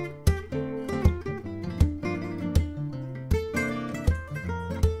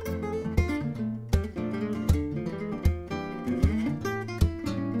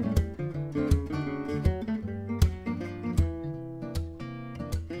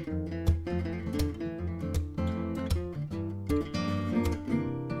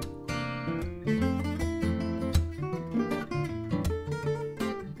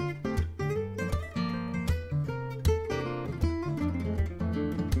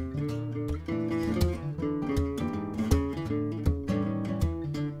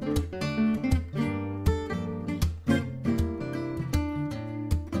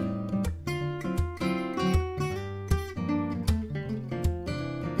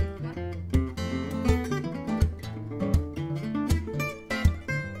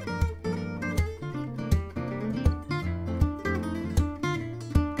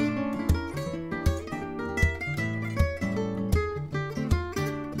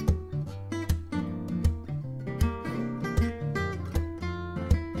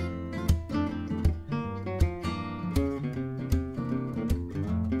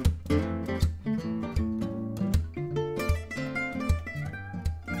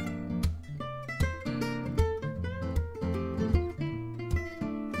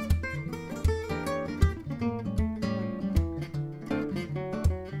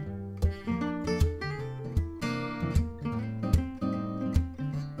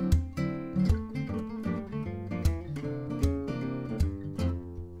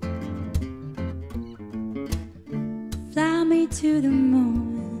 Fly me to the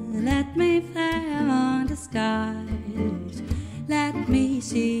moon, let me fly among the stars. Let me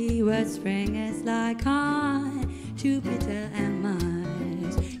see what spring is like on Jupiter and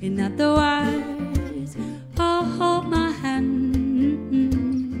Mars. In other words, oh, hold my hand.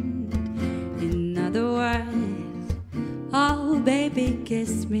 In other words, oh, baby,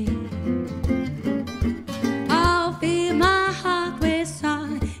 kiss me. Oh, fill my heart with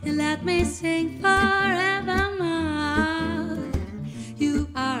song and let me sing forevermore. You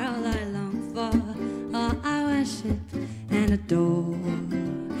are all I long for, all I worship and adore.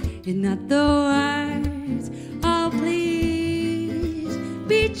 In other words, oh, please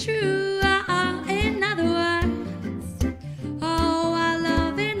be true. Oh, in other words, oh, I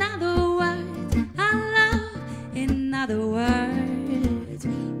love. In other words, I love. In other words,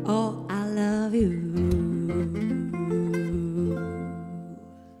 oh,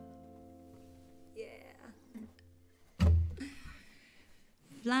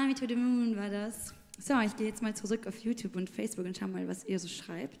 Fly Me to the Moon war das. So, ich gehe jetzt mal zurück auf YouTube und Facebook und schau mal, was ihr so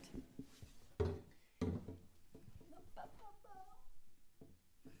schreibt. Okay.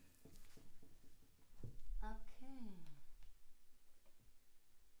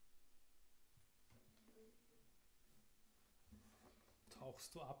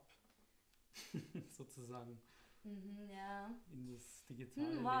 Tauchst du ab, sozusagen, Ja. in das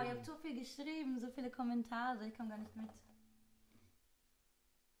digitale Wow, ihr Leben. habt so viel geschrieben, so viele Kommentare, ich komme gar nicht mit.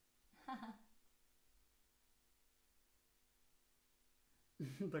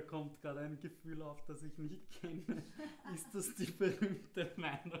 Da kommt gerade ein Gefühl auf, das ich nicht kenne. Ist das die berühmte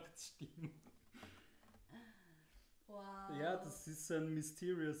Weihnachtsstimmung? Wow. Ja, das ist ein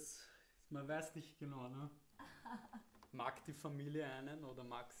Mysterious. Man weiß nicht genau, ne? Mag die Familie einen oder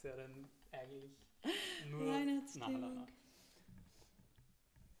mag sie einen eigentlich nur... Weihnachtsstimmung. Nein.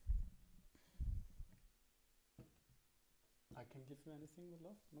 I can give you anything with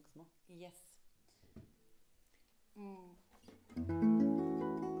love. Magst du noch? Yes.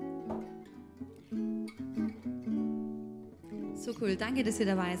 So cool, danke, dass ihr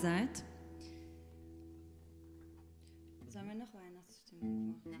dabei seid. Sollen wir noch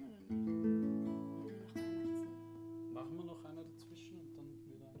Weihnachtsstimmung machen? Oder noch Weihnachten? Machen wir noch eine dazwischen und dann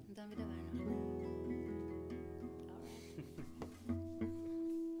wieder eine. Und dann wieder Weihnachten.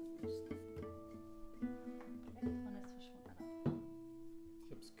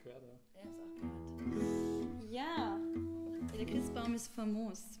 Ich hab's gehört, ja. Ich hab's auch gehört. Ja, der Christbaum ist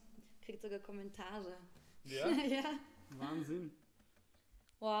famos. Kriegt sogar Kommentare. Ja? Ja. Wahnsinn.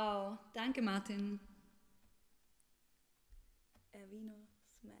 Wow, danke Martin. Erwino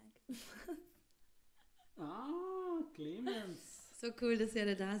Smack. Ah, Clemens. So cool, dass ihr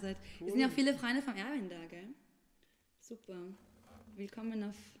alle da seid. Cool. Es sind ja auch viele Freunde vom Erwin da, gell? Super. Willkommen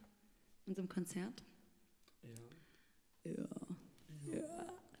auf unserem Konzert. Ja.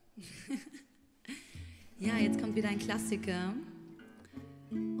 Ja, jetzt kommt wieder ein Klassiker.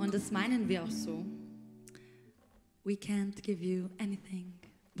 Und das meinen wir auch so. We can't give you anything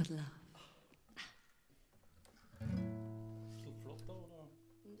but love. Ein bisschen flotter oder?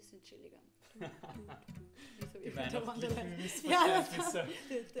 Ein bisschen chilliger. Die weihnachtlichen Ja, Missverständnisse.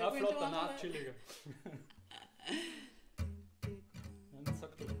 Ja, flotter, na, chilliger. Dann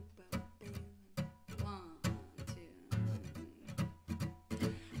sag du.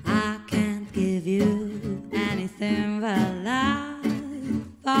 I can't give you anything but love,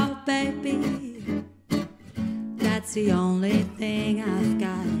 oh baby. That's the only thing I've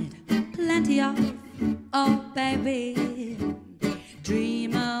got plenty of, oh baby.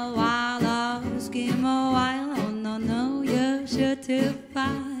 Dream a while, oh scheme a while, oh no, you're sure to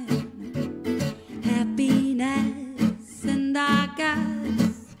find happiness, and I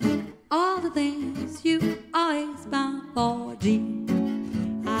guess all the things you always bound for, G.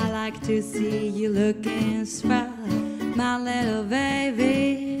 I like to see you looking swell, my little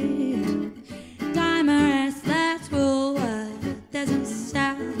baby. Diamonds that will doesn't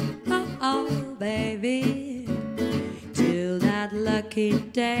sell, oh baby. Till that lucky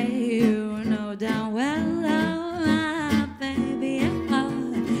day, you know damn well, oh my baby. Oh,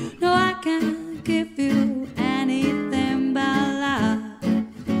 no, I can't give you anything but love.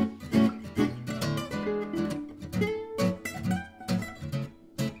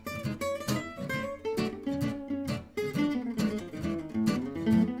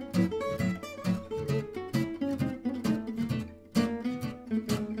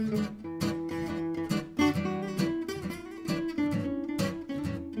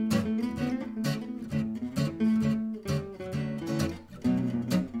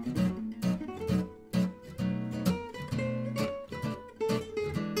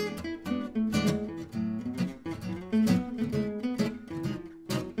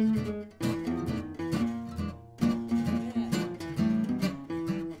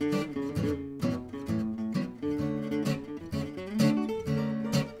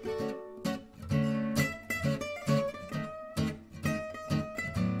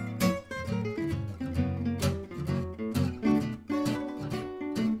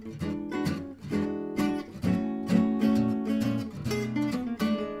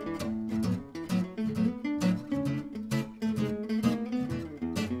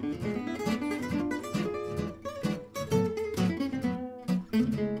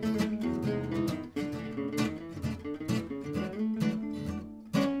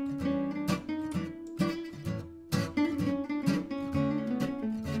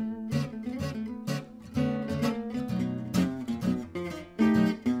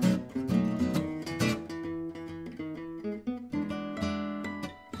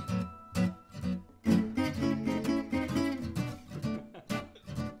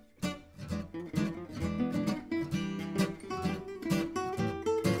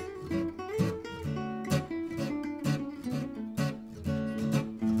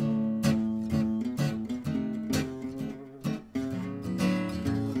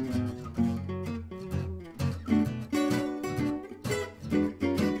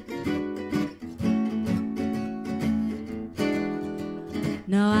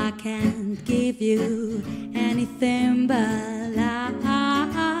 can't give you anything but love,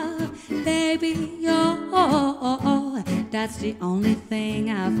 baby. Oh, that's the only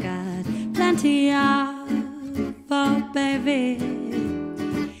thing I've got plenty of, oh, baby.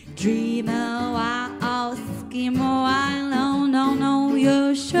 Dream a while, scheme a while, no,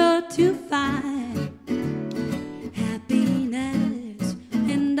 you're sure to find happiness,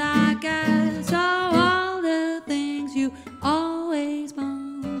 and I guess all the things you always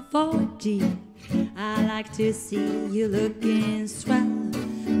want for. Gee, I like to see you looking swell,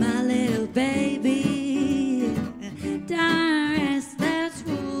 my little baby. Darn, that's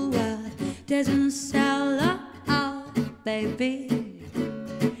what doesn't sell, oh, baby.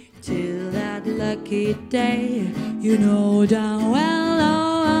 Till that lucky day, you know darn well,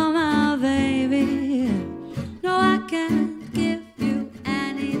 oh, my baby. No, I can't give you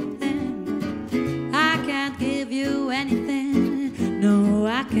anything. I can't give you anything. No,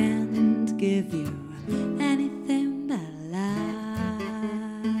 I can't give you anything but love.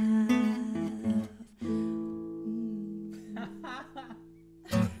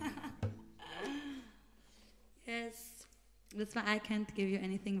 Yes. Das war I Can't Give You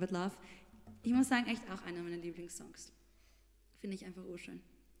Anything But Love. Ich muss sagen, echt auch einer meiner Lieblingssongs. Finde ich einfach urschön.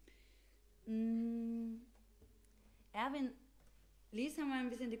 Erwin, lies mal ein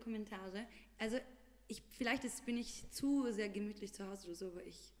bisschen die Kommentare. Also, vielleicht bin ich zu sehr gemütlich zu Hause oder so, aber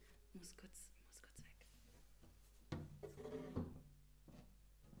ich muss kurz weg.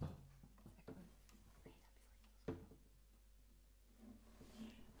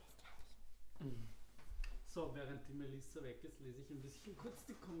 So, während die Melissa weg ist, lese ich ein bisschen kurz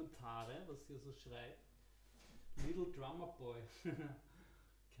die Kommentare, was ihr so schreibt. Little Drummer Boy.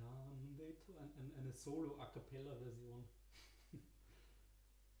 Eine Solo-A-Cappella-Version.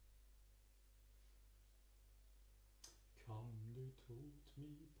 Come they told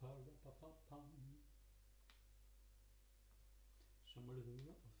me, parapapapam. Schau mal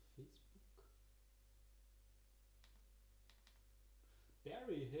rüber auf Facebook.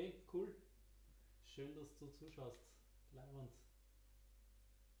 Barry, hey, cool. Schön, dass du zuschaust. Leibend.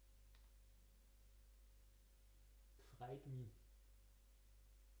 Freut mich.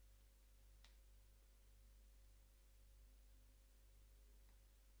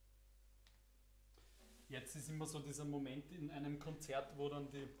 Jetzt ist immer so dieser Moment in einem Konzert, wo dann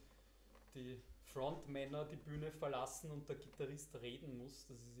die Frontmänner die Bühne verlassen und der Gitarrist reden muss.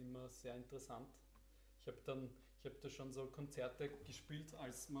 Das ist immer sehr interessant. Ich habe da schon so Konzerte gespielt,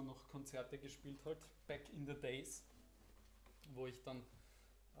 als man noch Konzerte gespielt hat, back in the days, wo ich dann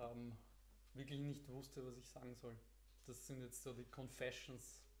wirklich nicht wusste, was ich sagen soll. Das sind jetzt so die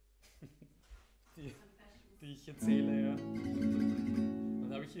Confessions, die ich erzähle. Ja.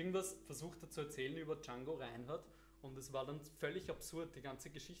 Dann habe ich irgendwas versucht zu erzählen über Django Reinhardt und es war dann völlig absurd. Die ganze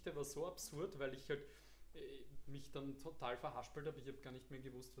Geschichte war so absurd, weil ich halt mich dann total verhaspelt habe. Ich habe gar nicht mehr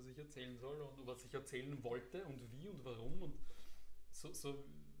gewusst, was ich erzählen soll und was ich erzählen wollte und wie und warum. Und so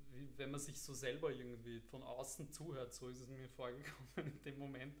wie wenn man sich so selber irgendwie von außen zuhört, so ist es mir vorgekommen in dem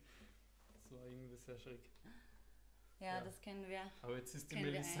Moment. Das war irgendwie sehr schräg. Ja, das kennen wir. Aber jetzt ist die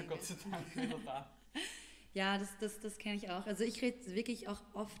Melissa Gott sei Dank wieder da. Ja, das kenne ich auch. Also ich rede wirklich auch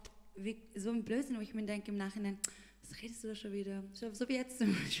oft so ein Blödsinn, wo ich mir denke im Nachhinein, was redest du da schon wieder? So wie jetzt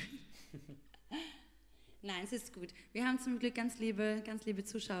zum Beispiel. Nein, es ist gut. Wir haben zum Glück ganz liebe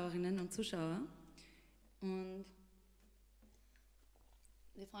Zuschauerinnen und Zuschauer. Und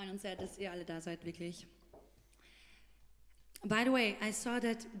wir freuen uns sehr, dass ihr alle da seid, wirklich. By the way, I saw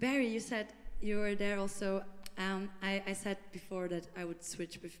that, Barry, you said you were there also. I said before that I would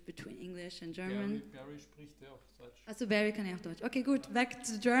switch between English and German. Barry spricht ja auch Deutsch. Also Barry kann ja auch Deutsch. Okay, gut, back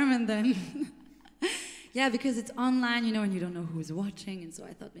to German then. Yeah, because it's online, you know, and you don't know who's watching, and so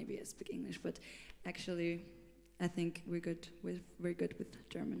I thought maybe I speak English, but actually, I think we're good with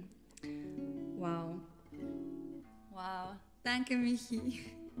German. Wow. Wow. Danke, Michi.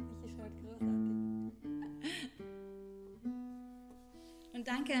 Michi schaut großartig. Und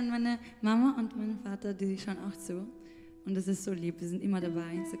danke an meine Mama und meinen Vater, die schauen auch zu. Und das ist so lieb, wir sind immer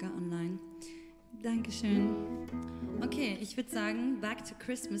dabei, sogar online. Dankeschön. Okay, ich würde sagen, back to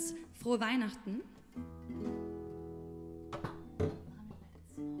Christmas. Frohe Weihnachten.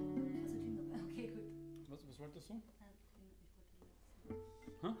 Okay, gut. Was wolltest du?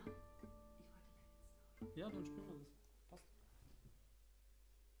 Hä? Ja, dann spielen wir das. Passt.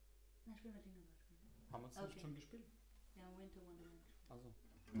 Na, spielen wir Jingle Bells. Haben wir es nicht schon gespielt? Ja, Winter Wonderland. Also.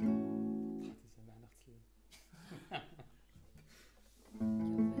 Diese Weihnachtslieder.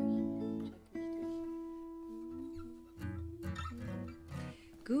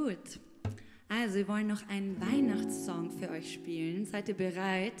 Gut. Also, wir wollen noch einen Weihnachtssong für euch spielen. Seid ihr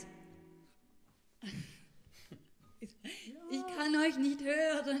bereit? Ich kann euch nicht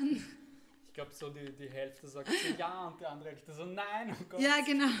hören. Ich glaube, so die Hälfte sagt so ja und die andere Hälfte so nein. Oh Gott. Ja,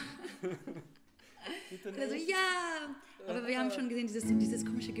 genau. Bitte Also, nicht. ja. Aber wir haben schon gesehen, dieses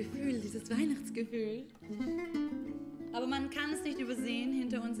komische Gefühl, dieses Weihnachtsgefühl. Aber man kann es nicht übersehen.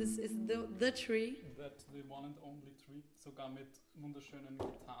 Hinter uns ist the Tree. That the one and only tree. Sogar mit wunderschönen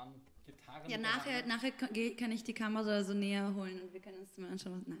Gitarren. Ja, nachher kann ich die Kamera so näher holen und wir können uns mal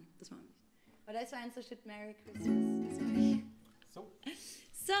anschauen. Nein, das machen wir nicht. Aber da ist so eins, da steht Merry Christmas. Das war ich. So,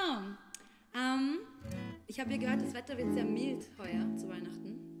 ich habe ja gehört, das Wetter wird sehr mild heuer zu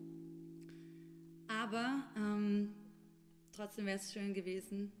Weihnachten. Aber trotzdem wäre es schön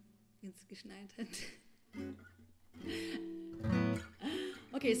gewesen, wenn es geschneit hätte.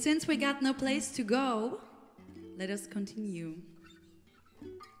 Okay, since we got no place to go, let us continue.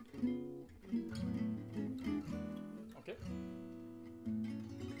 Okay.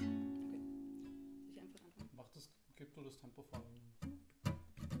 Ich einfach anfangen. Gib du das Tempo vor.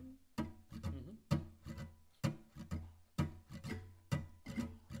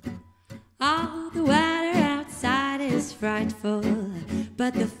 Oh, the weather outside is frightful,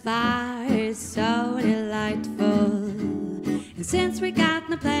 but the fire is so delightful. And since we got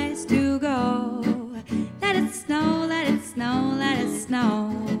no place to go, let it snow, let it snow, let it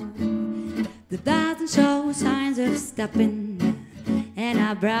snow. The doesn't show signs of stopping, and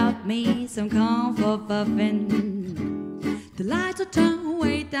I brought me some corn for puffin'. The lights are turned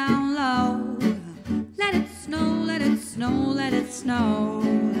way down low. Let it snow, let it snow, let it snow.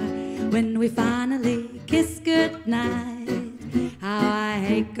 When we finally kiss goodnight, how I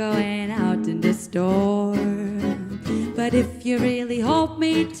hate going out in the storm. But if you really hold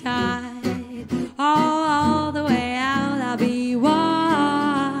me tight, all the way out I'll be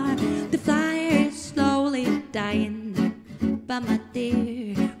warm. The fire is slowly dying, but my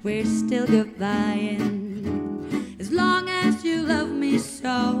dear, we're still goodbying. As long as you love me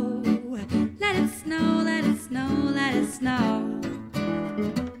so, let it snow, let it snow, let it snow.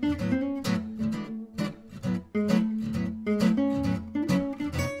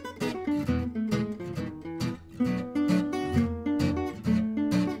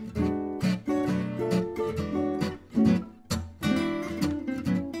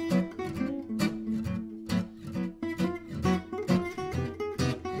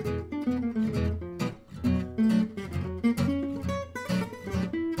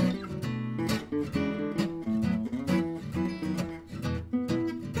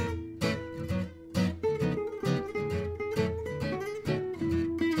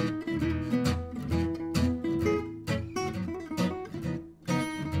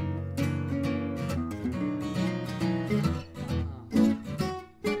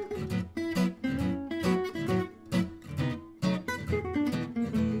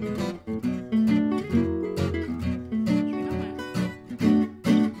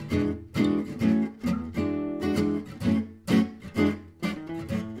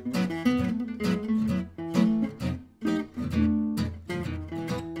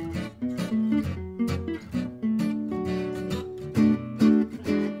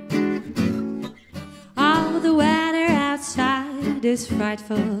 It is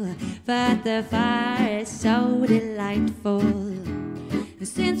frightful, but the fire is so delightful. And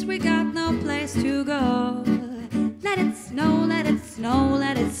since we got no place to go, let it snow, let it snow,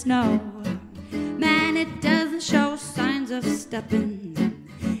 let it snow. Man, it doesn't show signs of stopping,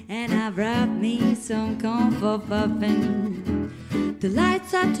 and I brought me some corn for puffin'. The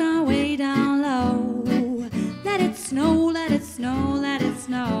lights are turned way down low. Let it snow, let it snow, let it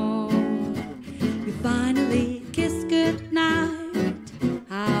snow. We finally kiss goodnight.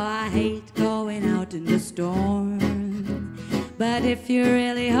 How I hate going out in the storm. But if you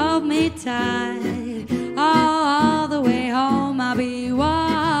really hold me tight, all the way home I'll be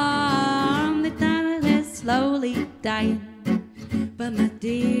warm. The time is slowly dying, but my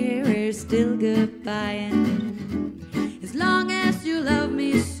dear, we're still goodbying. As long as you love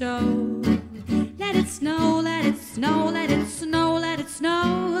me so, let it snow, let it snow, let it snow, let it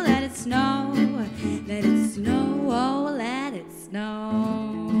snow, let it snow, let it snow, oh, let it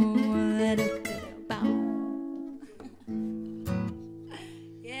snow, let it bow.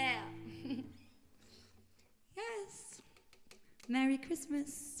 Yeah. Yes. Merry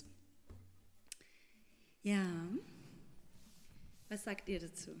Christmas. Ja. Was sagt ihr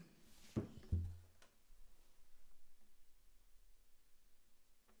dazu?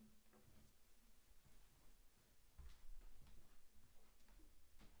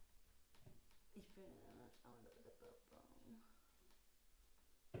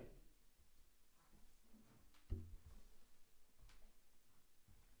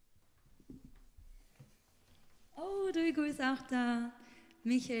 Dulgu ist auch da.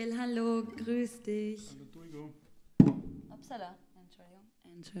 Michael, hallo, grüß dich. Hallo Dulgu. Upsala,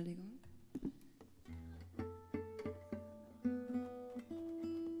 Entschuldigung.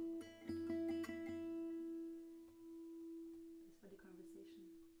 Das war die Conversation.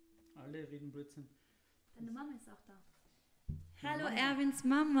 Alle reden Blödsinn. Deine Mama ist auch da. Hallo Erwins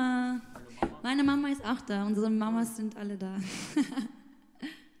Mama. Hallo Mama. Meine Mama ist auch da. Unsere Mamas sind alle da.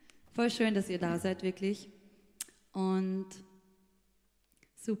 Voll schön, dass ihr da seid, wirklich. Und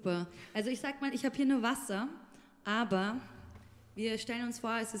super. Also ich sag mal, ich habe hier nur Wasser, aber wir stellen uns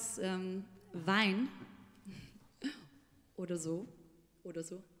vor, es ist Wein. Oder so.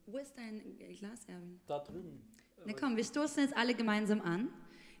 Wo ist dein Glas, Erwin? Da drüben. Na komm, wir stoßen jetzt alle gemeinsam an.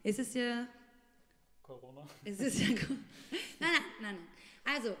 Es ist ja... Corona. Es ist ja gut. Nein.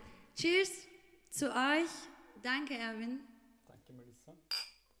 Also, cheers zu euch. Danke, Erwin. Danke, Melissa.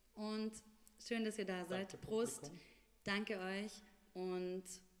 Und schön, dass ihr da seid. Danke, Prost. Publikum. Danke euch und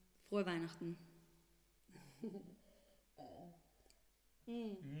frohe Weihnachten.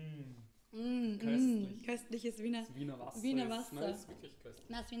 Köstlich. Köstliches Wiener. Das Wiener Wasser. Wiener Ist, Wasser. nein, ist wirklich köstlich.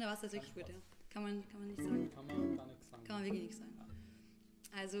 Na, das Wiener Wasser ist wirklich gut, ja. Kann man nicht sagen. Kann man gar nichts sagen. Kann man wirklich nicht sagen.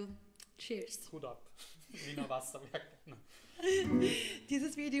 Also, cheers. Hut ab. Wiener Wasserwerk.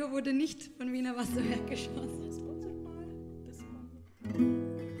 Dieses Video wurde nicht von Wiener Wasserwerk geschossen.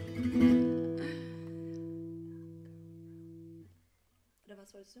 Oder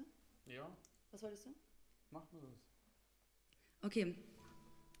was wolltest du? Ja, Was wolltest du? machen wir das. Okay.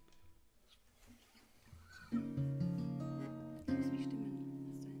 Du musst mich stimmen.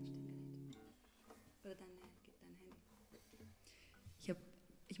 Hast du ein Stimmgerät? Oder dein Handy?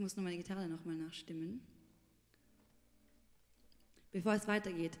 Ich muss nur meine Gitarre nochmal nachstimmen. Bevor es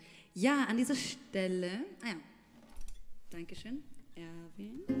weitergeht. Ja, an dieser Stelle. Dankeschön.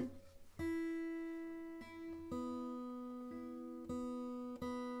 Erwin.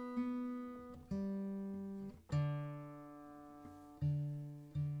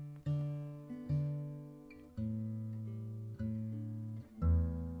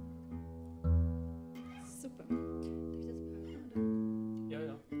 Super. Darf ich das behalten, oder?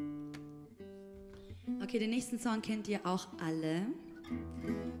 Ja. Okay, den nächsten Song kennt ihr auch alle.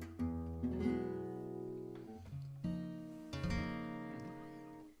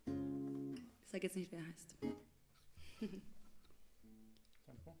 Ich sag jetzt nicht, wer er heißt.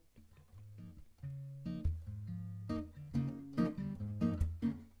 Tempo.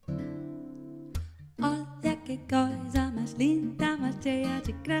 Olha que coisa mais linda, mais cheia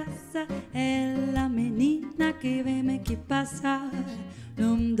de graça. Ela, menina que vem me que passa.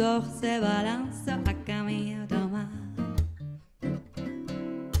 Num doce balanço a caminho do mar.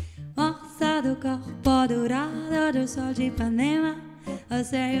 Moça do corpo dourado do sol de Ipanema. O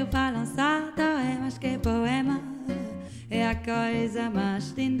seio balançado é mais que poema. É a coisa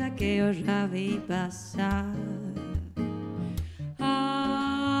mais linda que eu já vi passar.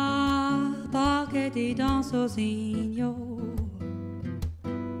 Porque te dão sozinho.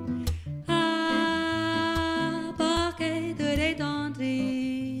 Porque tu eres tão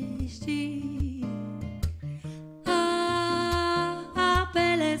triste. A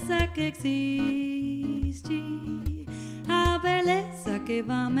beleza que existe. A beleza que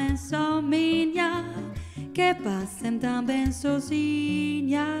vai sozinha. Que passem também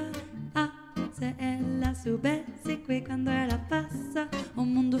sozinha. Se ela soubesse que quando ela passa o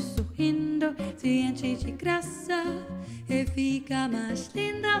mundo sorrindo se enche de graça e fica mais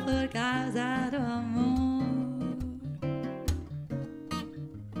linda por causa do amor.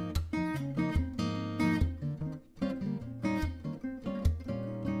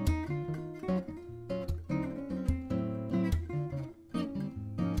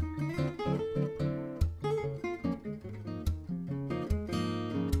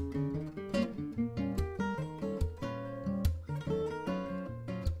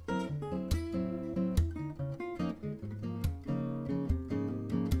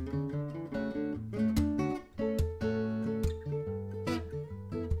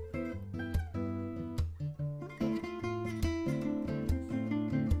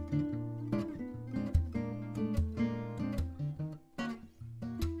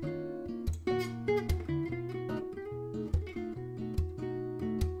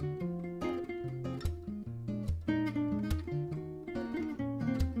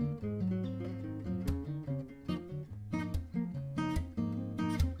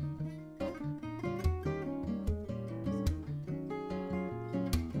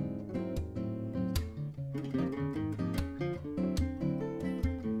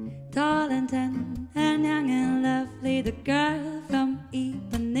 Tall and tan and young and lovely, the girl from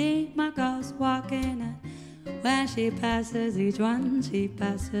Ipanema goes walking, and when she passes, each one she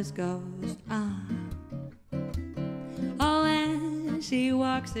passes goes, ah. Oh, and she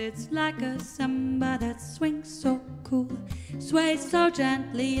walks, it's like a samba that swings so cool, sways so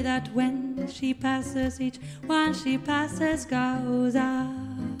gently that when she passes, each one she passes goes, ah.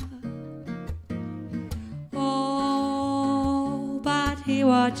 Oh, but he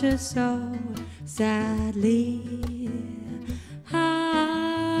watches so sadly.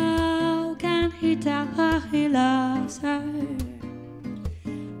 How can he tell her he loves her?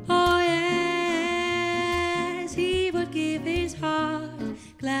 Oh yes, he would give his heart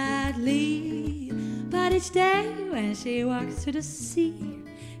gladly. But each day when she walks to the sea,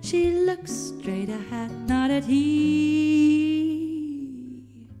 she looks straight ahead, not at he.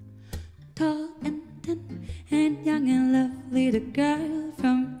 Tall and thin and young and lovely, the girl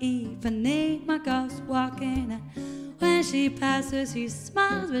from Ipanema goes walking, and when she passes, she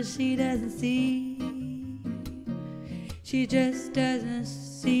smiles, but she doesn't see. She just doesn't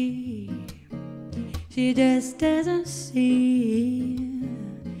see. She just doesn't see.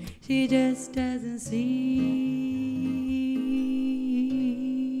 She just doesn't see.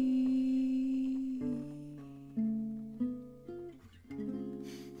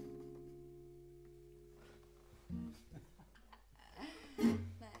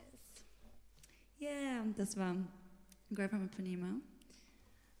 Yeah, das war Girl from Ipanema.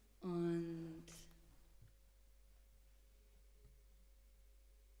 Und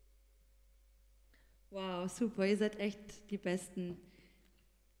wow, super, ihr seid echt die Besten.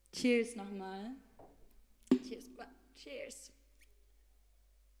 Cheers nochmal. Cheers. Cheers.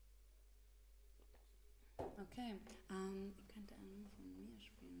 Okay, ich könnte einen von mir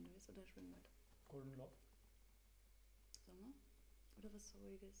spielen. Du willst oder spielen weiter? Golden Love. Sommer? Oder was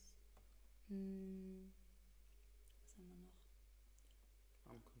Ruhiges? Was haben wir noch?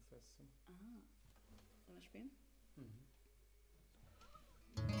 I'm Confessing. Aha. Sollen wir spielen?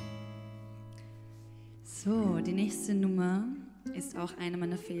 So, die nächste Nummer ist auch eine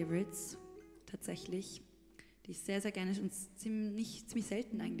meiner Favorites, tatsächlich, die ich sehr, sehr gerne und ziemlich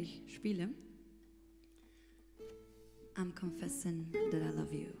selten eigentlich spiele. I'm confessing that I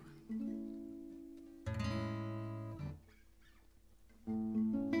love you.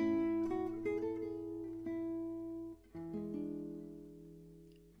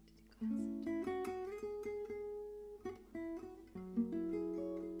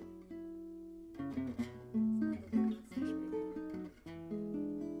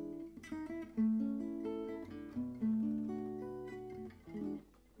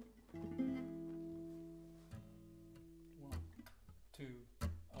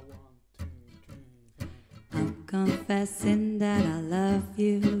 Confessing that I love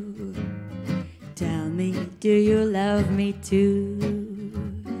you. Tell me, do you love me too?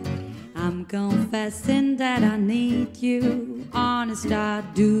 I'm confessing that I need you. Honest, I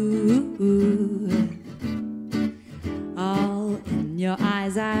do. All in your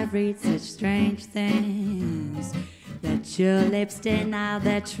eyes I read such strange things, that your lips deny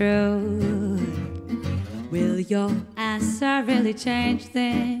the truth. Will your answer really change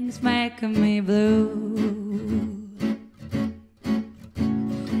things, making me blue?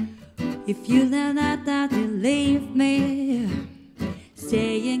 If you learn that you leave me,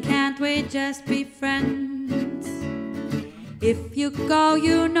 saying can't we just be friends? If you go,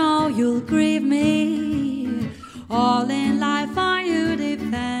 you know you'll grieve me. All in life on you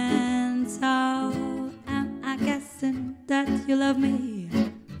depends. How am I guessing that you love me?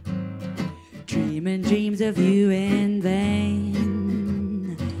 Dreaming dreams of you in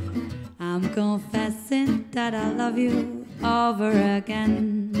vain. I'm confessing that I love you over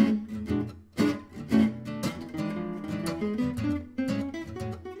again.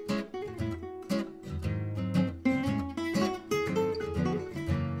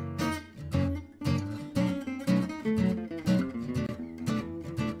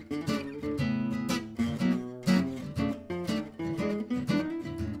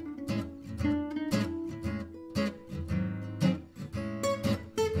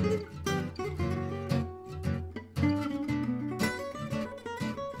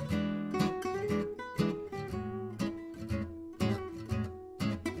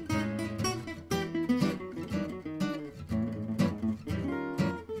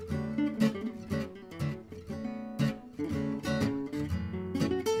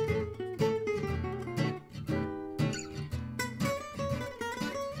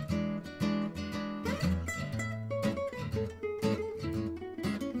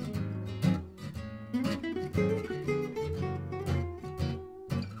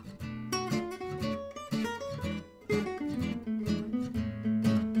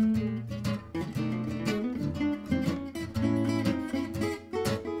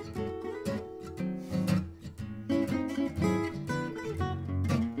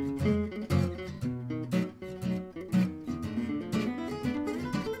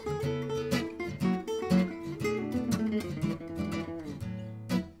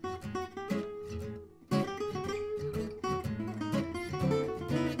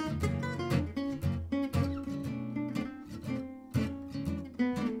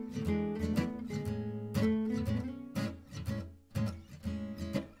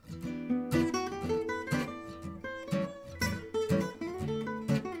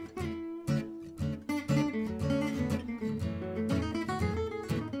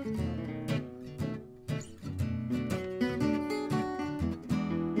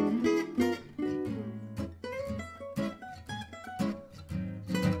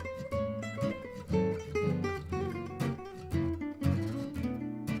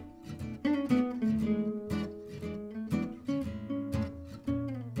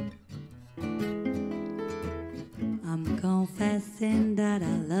 that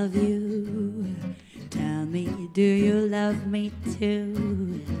I love you. Tell me, do you love me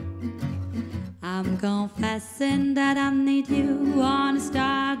too? I'm confessing that I need you, honest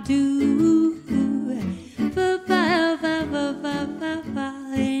I do.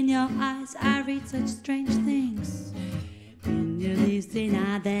 In your eyes I read such strange things. In your lips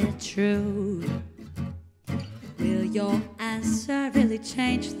deny that true. Will your answer really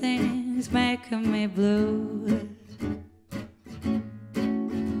change things, making me blue?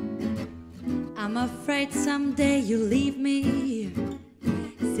 I'm afraid someday you'll leave me,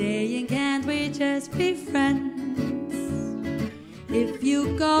 saying can't we just be friends? If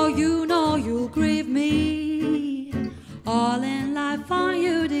you go, you know you'll grieve me. All in life on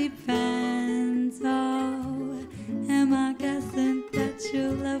you depends. Oh, am I guessing that you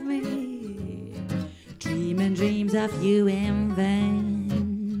love me? Dreaming dreams of you in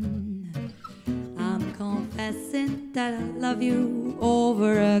vain. I'm confessing that I love you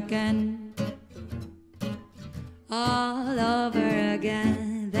over again. All over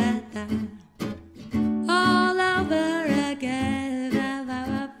again. All over again.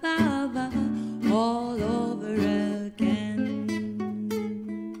 All over again.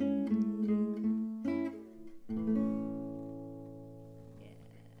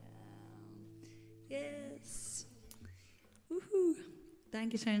 Yes.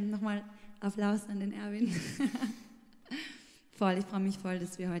 Dankeschön. Nochmal Applaus an den Erwin. Voll, ich freue mich voll,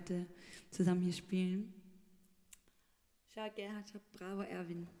 dass wir heute zusammen hier spielen. Schau, Gerhard, bravo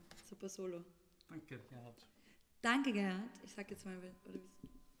Erwin. Super Solo. Danke, Gerhard. Danke, Gerhard. Ich sag jetzt mal, oder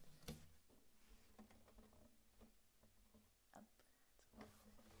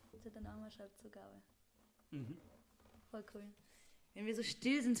wie dann auch mal Schreibzugabe. Voll cool. Wenn wir so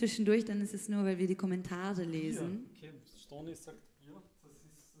still sind zwischendurch, dann ist es nur, weil wir die Kommentare lesen. Bier. Okay, Stoni sagt Bier, das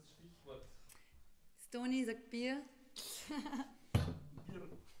ist das Stichwort. Stoni sagt Bier. Bier.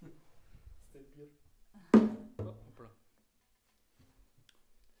 Ist der Bier?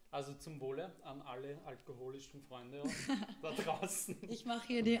 Also zum Wohle an alle alkoholischen Freunde da draußen. Ich mache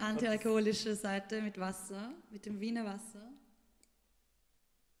hier die antialkoholische Seite mit Wasser, mit dem Wiener Wasser.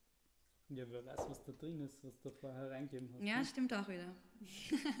 Ja, wer weiß, was da drin ist, was du vorher reingeben hast. Ja, stimmt auch wieder.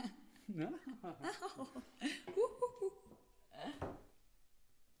 Ja?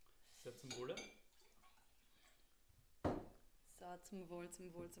 Sehr zum Wohle. So, zum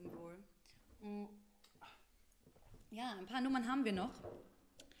Wohl. Ja, ein paar Nummern haben wir noch.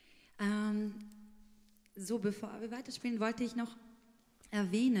 So, bevor wir weiterspielen, wollte ich noch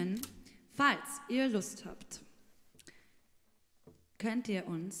erwähnen, falls ihr Lust habt, könnt ihr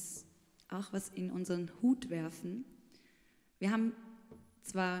uns auch was in unseren Hut werfen. Wir haben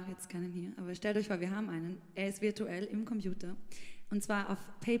zwar jetzt keinen hier, aber stellt euch vor, wir haben einen. Er ist virtuell im Computer und zwar auf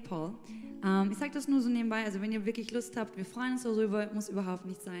PayPal. Ich sage das nur so nebenbei, also wenn ihr wirklich Lust habt, wir freuen uns darüber, muss überhaupt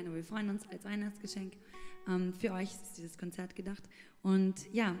nicht sein, aber wir freuen uns als Weihnachtsgeschenk. Für euch ist dieses Konzert gedacht.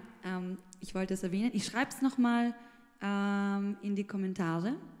 Und ja, ich wollte es erwähnen. Ich schreibe es nochmal in die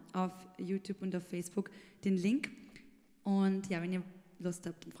Kommentare auf YouTube und auf Facebook, den Link. Und ja, wenn ihr Lust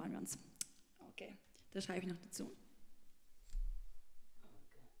habt, dann freuen wir uns. Okay, das schreibe ich noch dazu.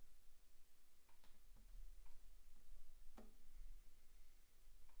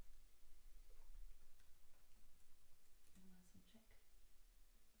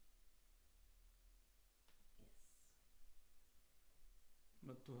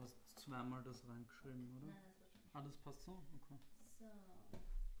 Du hast zweimal das reingeschrieben, oder? Nein, das war schon. Ah, das passt so? Okay. So.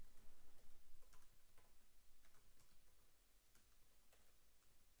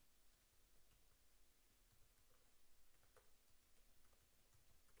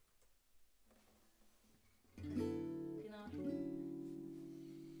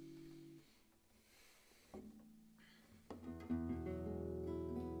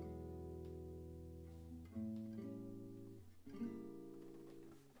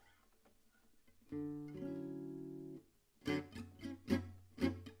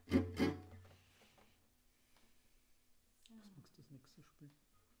 Nächste Spiel.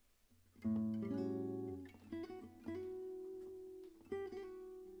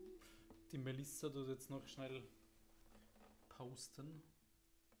 Die Melissa tut jetzt noch schnell posten.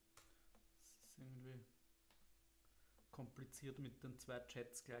 Das ist irgendwie kompliziert mit den zwei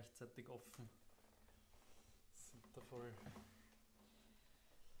Chats gleichzeitig offen. Sind da voll.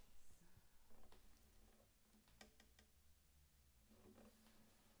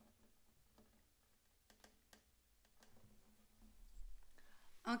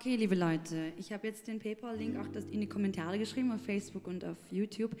 Okay, liebe Leute, ich habe jetzt den PayPal-Link auch in die Kommentare geschrieben, auf Facebook und auf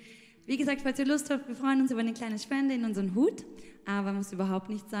YouTube. Wie gesagt, falls ihr Lust habt, wir freuen uns über eine kleine Spende in unseren Hut, aber muss überhaupt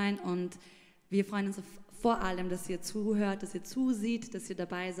nicht sein. Und Wir freuen uns vor allem, dass ihr zuhört, dass ihr zusieht, dass ihr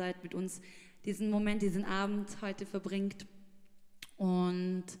dabei seid, mit uns diesen Moment, diesen Abend heute verbringt.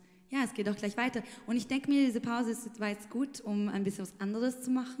 Und ja, es geht auch gleich weiter. Und ich denke mir, diese Pause war jetzt gut, um ein bisschen was anderes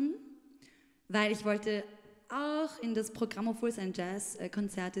zu machen, weil ich wollte auch in das Programm, obwohl es ein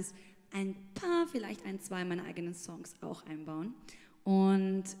Jazz-Konzert ist, ein paar, vielleicht ein, zwei meiner eigenen Songs auch einbauen.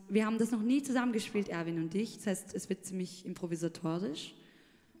 Und wir haben das noch nie zusammen gespielt, Erwin und ich. Das heißt, es wird ziemlich improvisatorisch.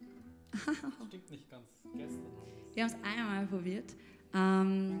 Stimmt nicht ganz. Gestern. Wir haben es einmal probiert.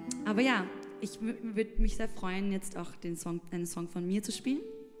 Aber ja, ich würde mich sehr freuen, jetzt auch einen Song von mir zu spielen.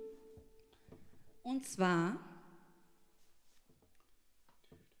 Und zwar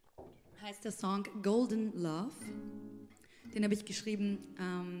heißt der Song Golden Love. Den habe ich geschrieben.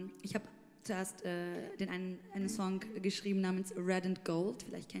 Ich habe zuerst einen Song geschrieben namens Red and Gold.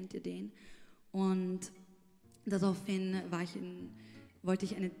 Vielleicht kennt ihr den. Und daraufhin wollte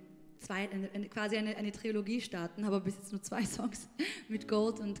ich quasi eine Trilogie starten, habe bis jetzt nur 2 Songs mit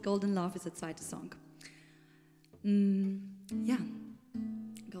Gold, und Golden Love ist der zweite Song. Ja,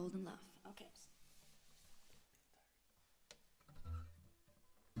 Golden Love. Okay.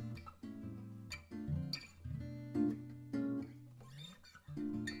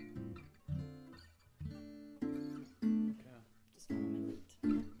 Das war mein Lied.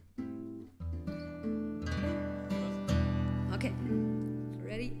 Okay.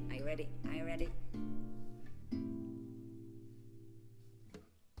 Ready? Are you ready? Are you ready?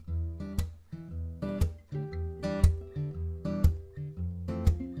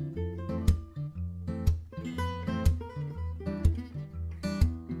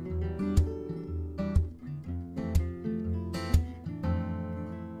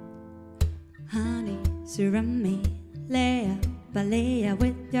 Honey, surround me, layer by layer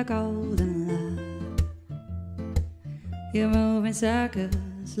with your golden love. You move in circles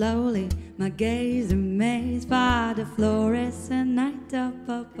slowly, my gaze amazed by the fluorescent night up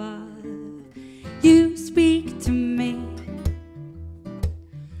above. You speak to me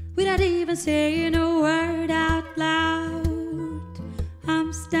without even saying a word out loud.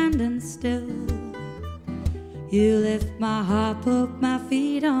 I'm standing still. You lift my heart, put my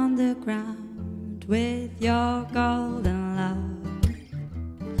feet on the ground with your golden love.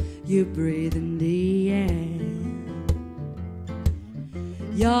 You breathe in the air.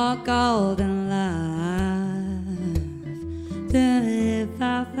 Your golden love to live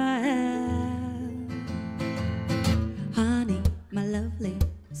out forever. Honey, my lovely,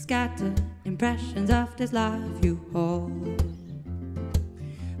 scattered impressions of this life you hold.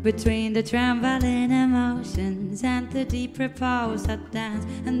 Between the trembling emotions and the deep repose that dance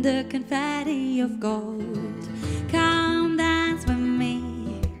and the confetti of gold. Come dance with me.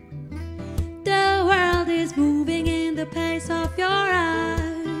 The world is moving in the pace of your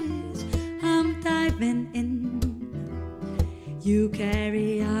eyes. I'm diving in. You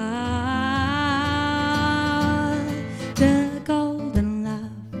carry on the golden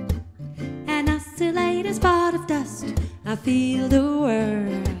love. An oscillating spot of dust. I feel the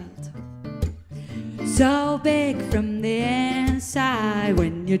world so big from the inside.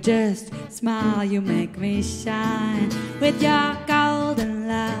 When you just smile, you make me shine with your golden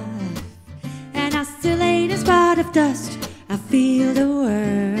love. An oscillating spot of dust. I feel the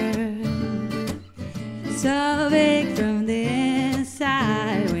world so big from the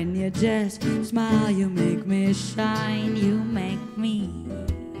inside. When you just smile, you make me shine. You make me.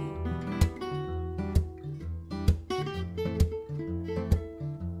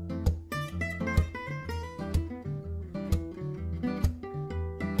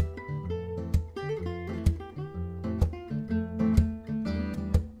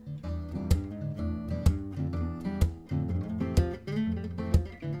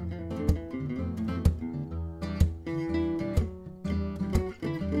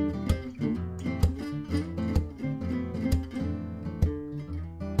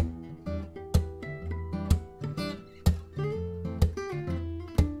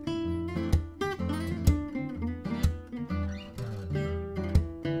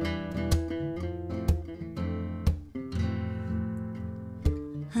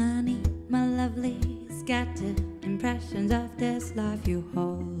 Honey, my lovely, scattered impressions of this life you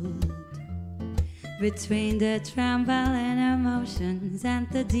hold. Between the trembling emotions and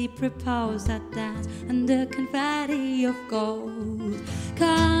the deep repose that dance and the confetti of gold.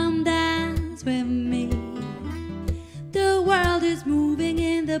 Come dance with me. The world is moving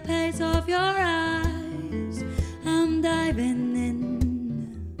in the pace of your eyes. I'm diving in.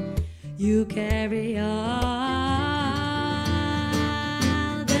 You carry on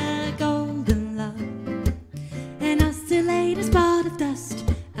the golden love. An oscillating spot of dust.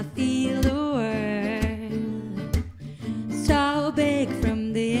 I feel the world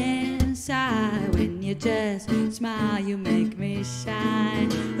you just smile, you make me shine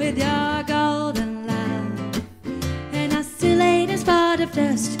with your golden love. And oscillating spot of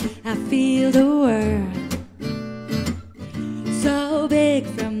dust, I feel the world so big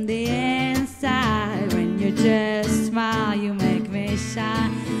from the inside. When you just smile, you make me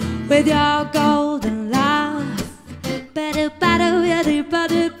shine with your golden love.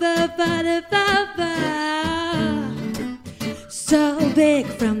 So big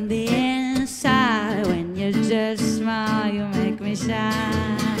from the inside. When you just smile, you make me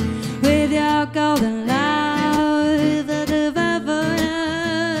shine with your golden love.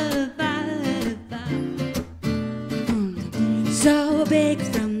 So big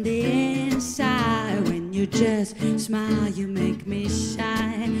from the inside. When you just smile, you make me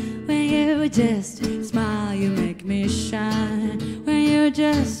shine. When you just smile, you make me shine. When you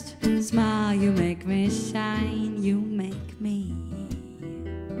just smile, you make me shine. You make me.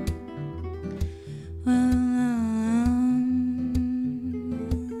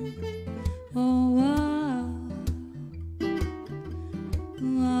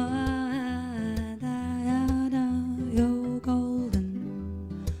 Your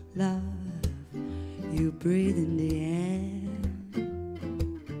golden love, you breathe in the air.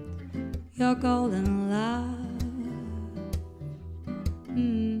 Your golden love.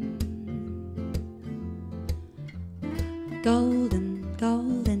 Golden,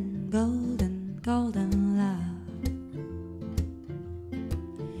 golden, golden, golden love.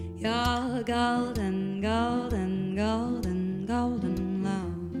 Your golden, golden, golden, golden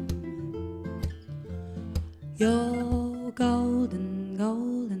love. Your golden,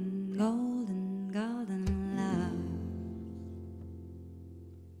 golden, golden, golden love.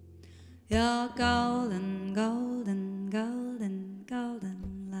 Your golden, golden, golden, golden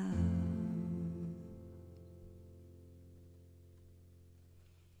love.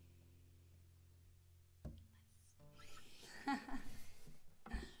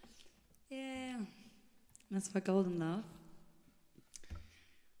 Yeah, that's for golden love.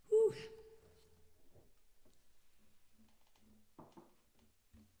 Whew.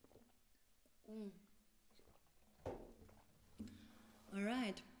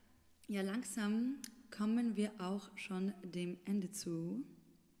 Alright. Ja, langsam kommen wir auch schon dem Ende zu.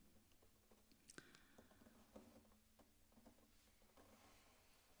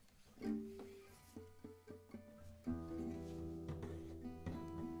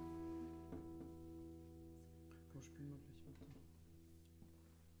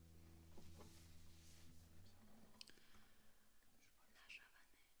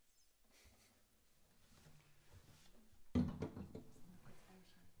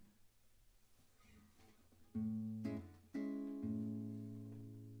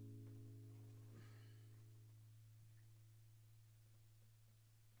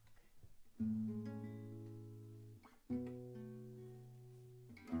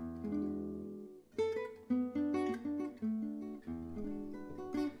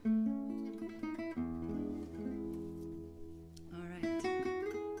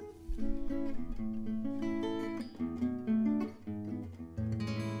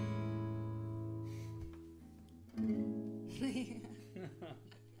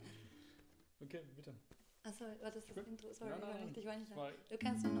 Okay, bitte. Achso, war das das Intro? Sorry, Nein, ich war nicht da. war- Du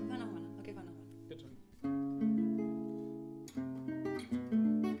kannst noch mal. Okay, fahr nochmal. Bitte.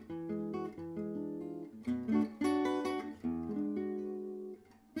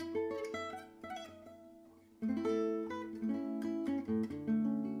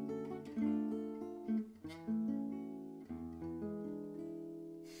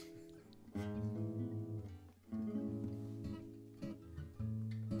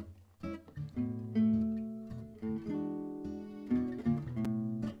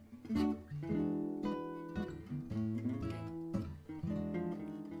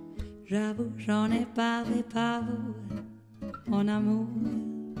 J'avoue, j'en ai parlé par vous, mon amour,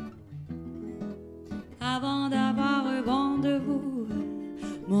 avant d'avoir eu vent de vous,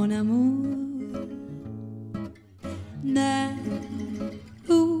 mon amour. Ne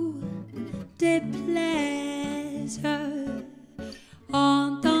vous déplaise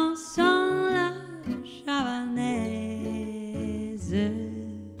en dansant la javanaise.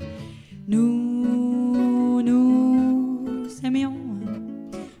 Nous nous aimions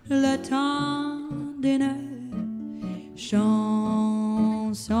le temps d'une chanson.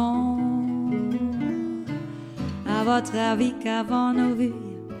 À votre avis, qu'avons-nous vu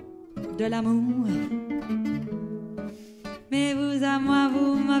de l'amour? Mais vous à moi,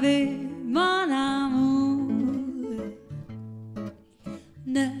 vous m'avez, mon amour.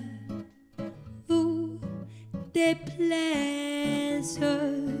 Ne vous déplaise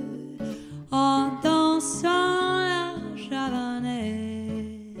en dansant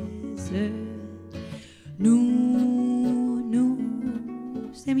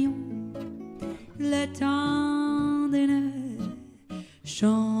aimions le temps d'une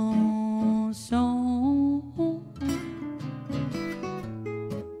chanson.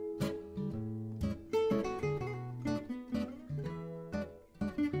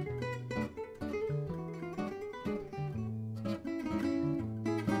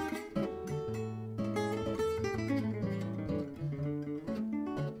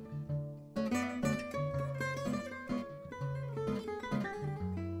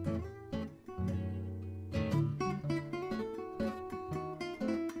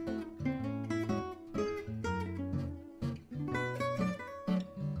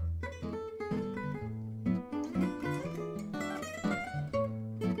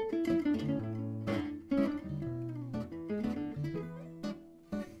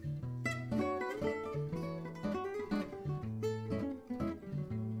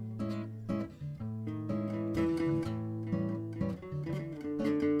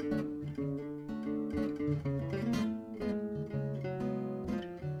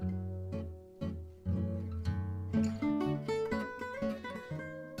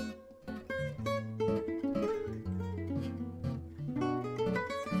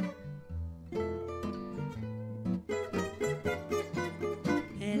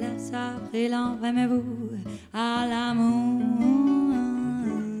 Et l'envemez-vous à l'amour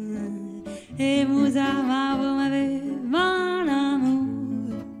et vous m'avez mon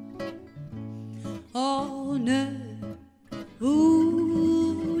amour. Oh, ne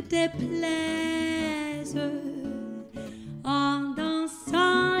vous déplaise en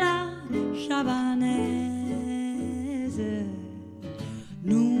dansant la chavanaise.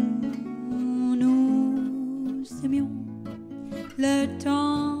 Nous aimions le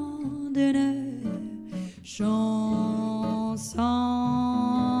temps d'une chanson.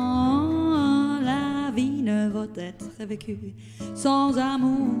 La vie ne va être vécue sans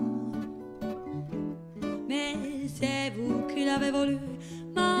amour, mais c'est vous qui l'avez voulu,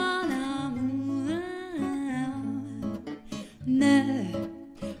 mon amour. Ne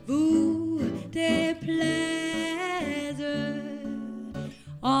vous déplaise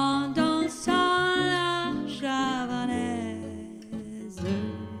en dansant la chavanaise.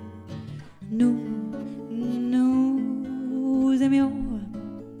 Nous aimions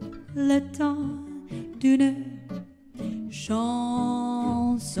le temps d'une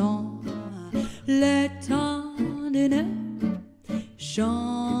chanson, le temps d'une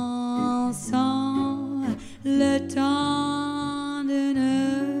chanson, le temps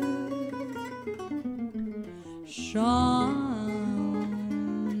d'une chanson.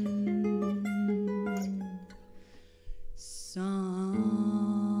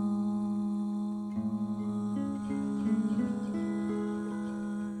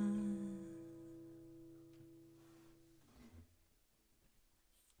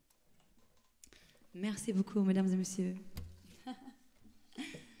 Merci beaucoup, mesdames et messieurs.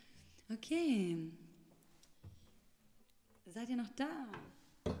 Okay. Seid ihr noch da?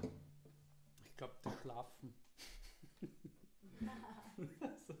 Ich glaube, die schlafen.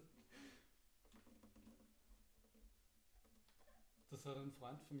 Das hat ein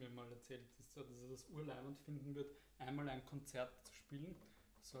Freund von mir mal erzählt, dass er das urleibend finden wird, einmal ein Konzert zu spielen,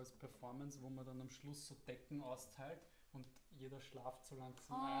 so als Performance, wo man dann am Schluss so Decken austeilt und jeder schlaft so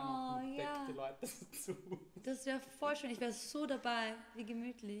langsam ein und deckt die Leute zu. Das wäre voll schön, ich wäre so dabei, wie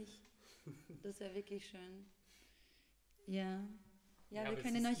gemütlich. Das wäre wirklich schön. Ja. Ja, wir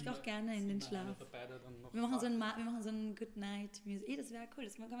können euch auch gerne in den Schlaf. Dabei, wir machen so ein Good Night Music. Das wäre cool,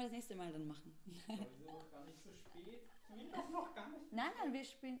 das können wir das nächste Mal dann machen. Aber ist ja noch gar nicht so spät. Ich will doch noch gar nicht. Nein, wir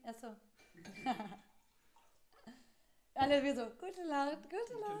spielen. Achso. Alle wir so, gute Nacht,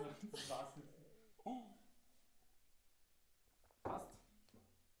 gute Nacht. Genau, das war's nicht. Oh. Passt.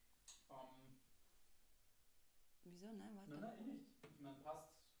 Wieso? Nein, warte. Nein, eh nicht. Ich meine,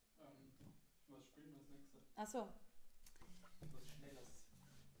 passt. Was spielen wir als nächstes? Achso. Was Schnelles.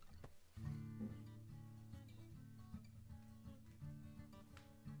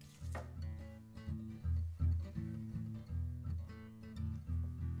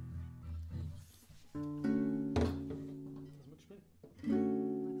 Das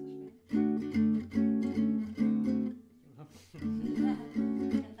mitspielen? Magst du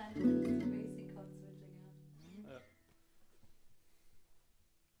spielen? Ich kann deine Basic Chord switching, ja.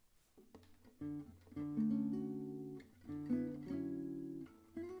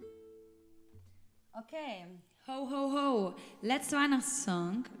 Okay, ho, ho, ho. Letzter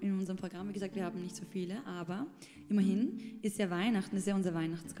Weihnachtssong in unserem Programm. Wie gesagt, wir haben nicht so viele, aber immerhin ist ja Weihnachten, ist ja unser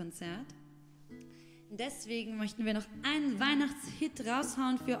Weihnachtskonzert. Deswegen möchten wir noch einen Weihnachtshit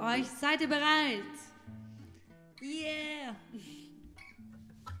raushauen für euch. Seid ihr bereit? Yeah!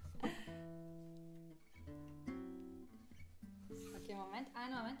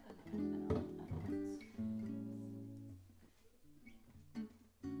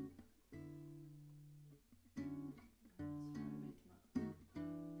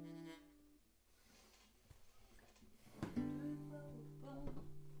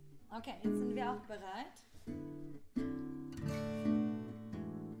 Okay, jetzt sind wir auch bereit.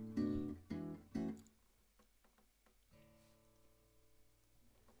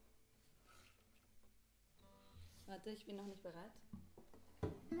 Warte, ich bin noch nicht bereit.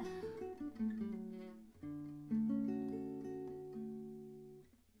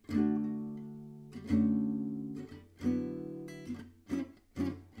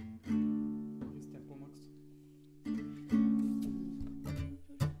 Welches Tempo magst du?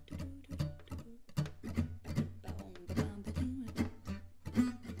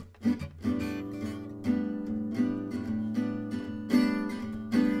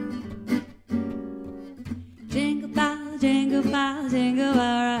 Jingle bell, jingle bell, jingle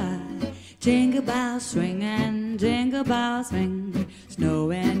bell ride. Jingle bells swing and jingle bells ring.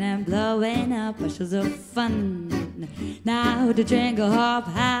 Snowing and blowing up bushels of fun. Now the jingle hop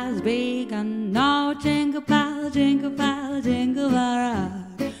has begun. No jingle bell, jingle bell, jingle bell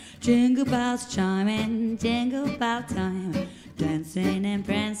ride. Jingle bells chiming, jingle bell time. Dancing and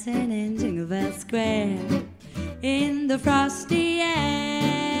prancing in Jingle Bell Square. In the frosty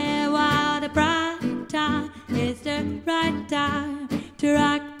air, what a bright time. It's the right time to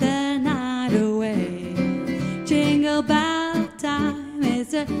rock the night away. Jingle bell time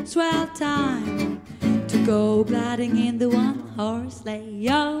is a swell time to go gliding in the one-horse sleigh.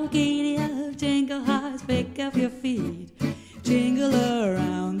 Oh, giddy up, jingle horse, pick up your feet. Jingle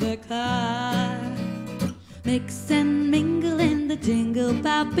around the clock. Mix and mingle in the jingle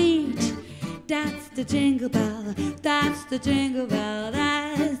bell beat. That's the jingle bell, that's the jingle bell,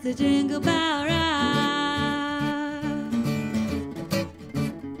 that's the jingle bell ride.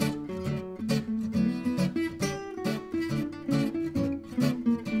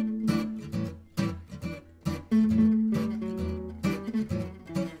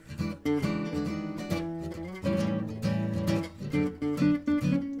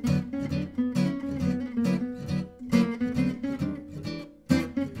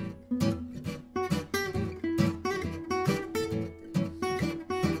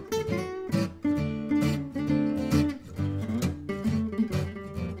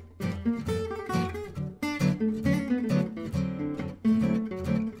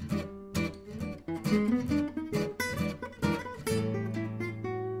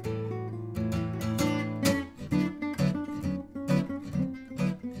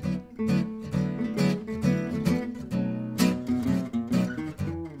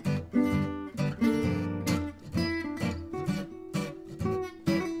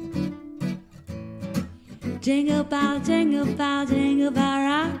 Jingle bell, jingle bell, jingle bell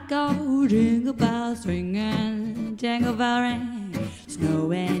rock, go. Jingle bell swinging, jingle bell ring.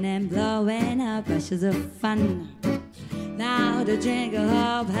 Snowing and blowing up bushes of fun. Now the jingle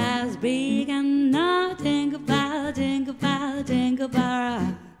hop has begun. Now jingle bell, jingle bell, jingle bell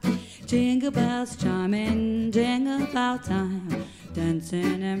rock. Jingle bells chiming, jingle bell time.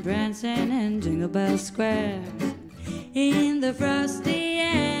 Dancing and prancing in Jingle Bell Square. In the frosty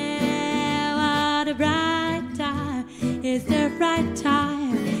air, what a bright time. It's the right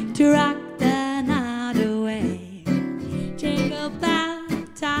time to rock the night away. Jingle bell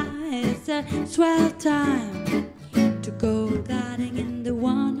time is a swell time to go gliding in the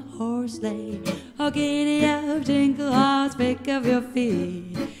one-horse sleigh. Oh, giddy up, jingle horse, pick up your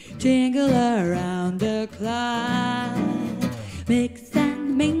feet. Jingle around the clock. Mix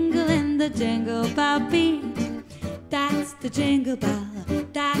and mingle in the jingle bell beat. That's the jingle bell,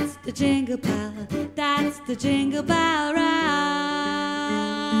 that's the jingle bell, that's the jingle bell rock.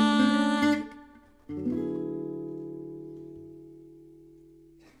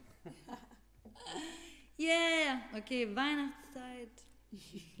 Yeah, okay, Weihnachtszeit.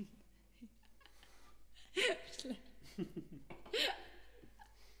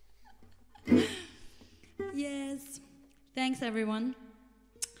 Yes, thanks everyone.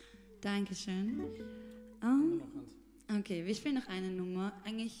 Dankeschön. Noch eins. Okay, wir spielen noch eine Nummer.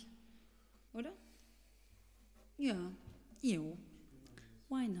 Eigentlich, oder? Ja. Jo.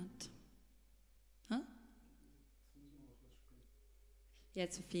 Why not? Hä?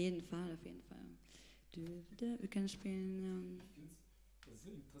 Jetzt auf jeden Fall, auf jeden Fall. Wir können spielen. Das ist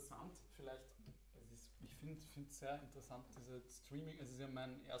interessant, vielleicht. Ich finde es sehr interessant, diese Streaming. Es ist ja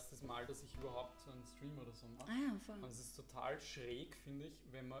mein erstes Mal, dass ich überhaupt so einen Stream oder so mache. Ah ja, voll. Und es ist total schräg, finde ich,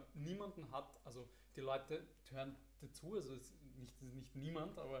 wenn man niemanden hat. Also die Leute hören dazu, also es ist nicht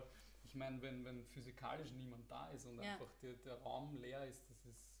niemand, aber ich meine, wenn physikalisch niemand da ist und Ja. einfach der Raum leer ist, ich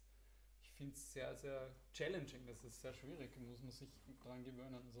finde es sehr, sehr challenging, das ist sehr schwierig, muss man sich daran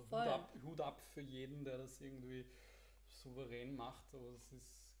gewöhnen. Also Voll. Hut ab für jeden, der das irgendwie souverän macht, aber ich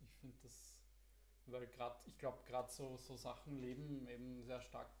finde das, weil ich glaube gerade so Sachen leben eben sehr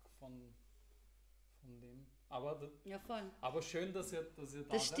stark von dem. Aber, Ja, voll. aber schön, dass ihr da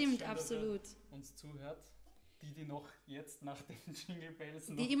seid. Das stimmt, schön, absolut. Dass ihr uns zuhört. Die noch jetzt nach den Jingle Bells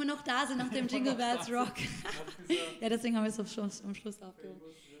noch Die immer noch da sind nach dem Jingle Bells Rock. Ja, deswegen haben wir es am Schluss aufgehoben.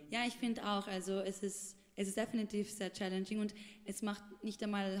 Ja, ich finde auch, also es ist definitiv sehr challenging und es macht nicht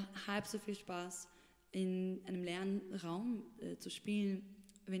einmal halb so viel Spaß, in einem leeren Raum zu spielen,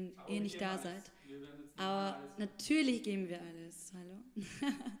 wenn ihr nicht da seid. Aber natürlich geben wir alles. Hallo?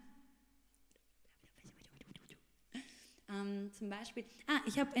 Zum Beispiel,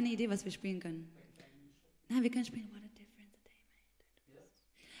 ich habe eine Idee, was wir spielen können. Wir können spielen What a Difference a Day Made.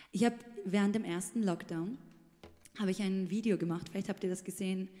 Ich habe während dem ersten Lockdown ein Video gemacht, vielleicht habt ihr das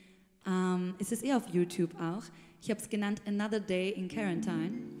gesehen. Es ist auf YouTube auch. Ich habe es genannt Another Day in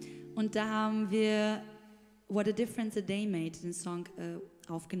Quarantine. Und da haben wir What a Difference a Day Made, den Song,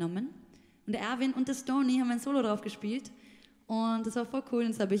 aufgenommen. Und der Erwin und der Stony haben ein Solo drauf gespielt. Und das war voll cool.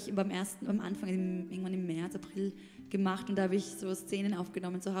 Und das habe ich am Anfang, irgendwann im März, April gemacht. Und da habe ich so Szenen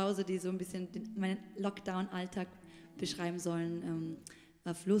aufgenommen zu Hause, die so ein bisschen meinen Lockdown-Alltag beschreiben sollen.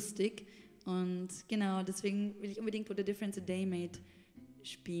 Auf lustig. Und genau, deswegen will ich unbedingt What a Difference a Day Made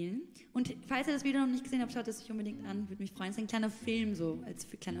spielen. Und falls ihr das Video noch nicht gesehen habt, schaut es euch unbedingt an. Würde mich freuen. Es ist ein kleiner Film, so als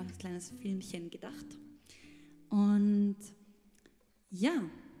kleines Filmchen gedacht. Und ja.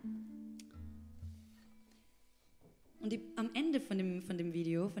 Und am Ende von dem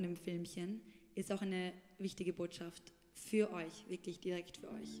Video, von dem Filmchen, ist auch eine wichtige Botschaft für euch, wirklich direkt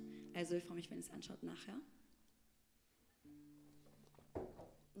für euch. Also ich freue mich, wenn ihr es anschaut nachher.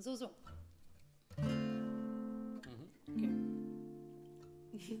 So. Okay.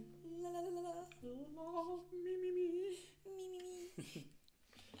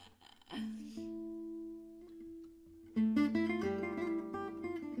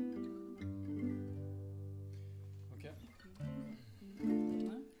 Okay.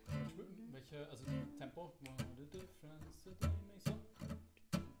 Welche, also Tempo? What a difference a day makes so.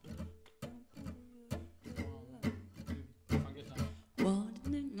 Fang ich an. Okay.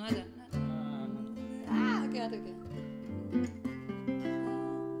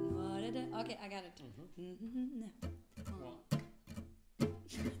 Okay, I got it.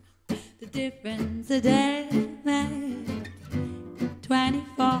 The difference a day made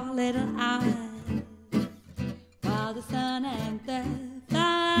 24 little hours while the sun and the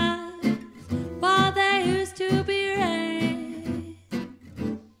flowers, while there used to be rain.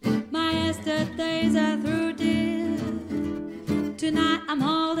 My yesterdays are through, dear. Tonight I'm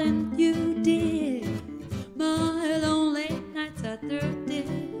holding you, dear. My lonely nights are through, dear.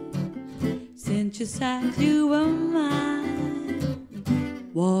 Since you said you were mine,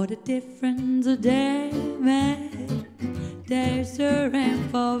 what a difference a day made. There's a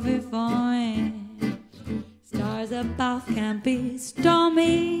rainbow before me. Stars above can be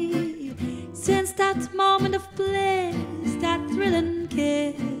stormy. Since that moment of bliss, that thrilling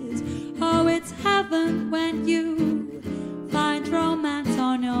kiss, oh, it's heaven when you find romance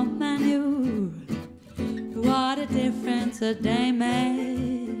on your menu. What a difference a day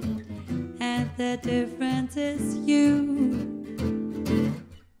made, and the difference is you.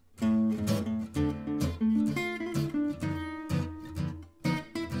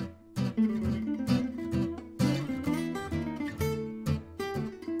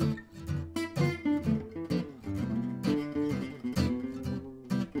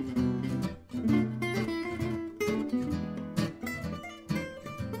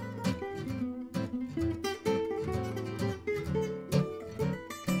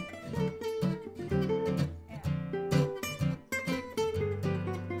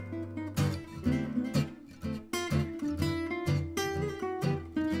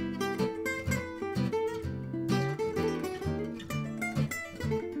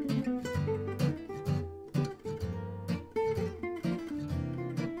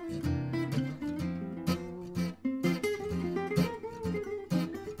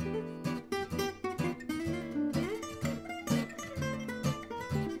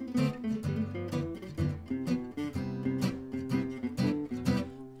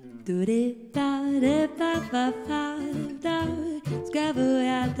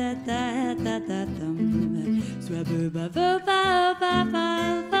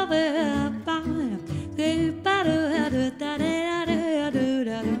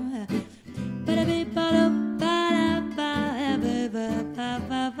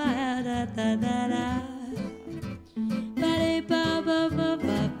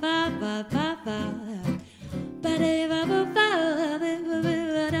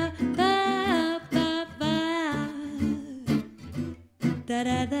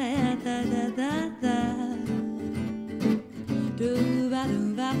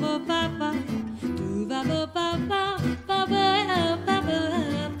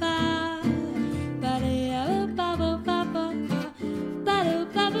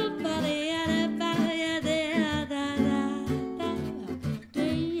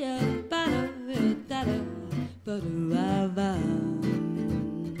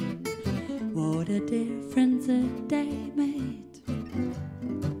 What a difference a day made.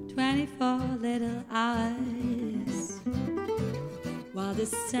 24 little hours. While the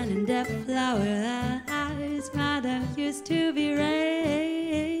sun and the flower eyes rather used to be rain.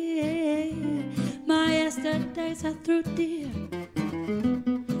 My yesterdays are through, dear.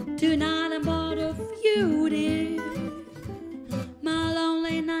 Tonight I'm bored of you, dear. My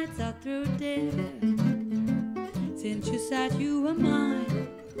lonely nights are through, dear. Since you said you were mine.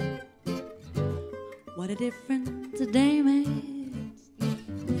 What a difference a day makes.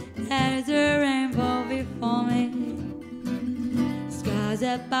 There's a rainbow before me. Skies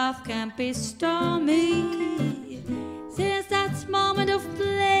above can be stormy. Since that moment of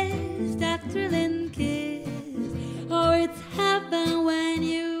bliss, that thrilling kiss. Oh, it's heaven when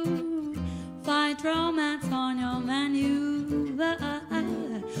you find romance on your menu.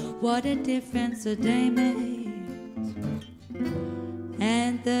 What a difference a day makes.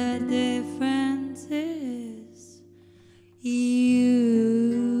 And the difference is you.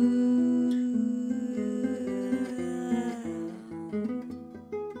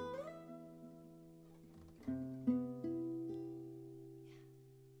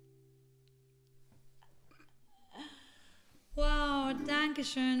 Wow, danke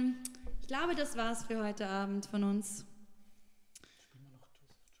schön. Ich glaube, das war's für heute Abend von uns.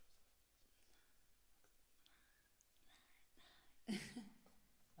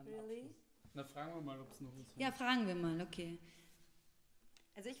 Really? Na, fragen wir mal, ob es noch was Ja, fragen wir mal, okay.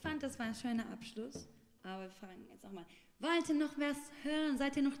 Also ich fand, das war ein schöner Abschluss, aber wir fragen jetzt auch mal. Wollt ihr noch was hören?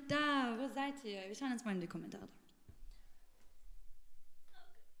 Seid ihr noch da? Wo seid ihr? Wir schauen uns mal in die Kommentare.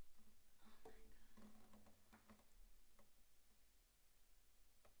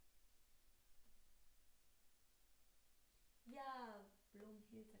 Ja,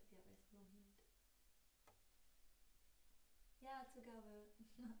 Blumhild sagt ja, wer ist Blumhild? Ja, Zugabe.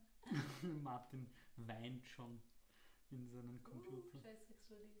 Martin weint schon in seinen Computer. Scheiß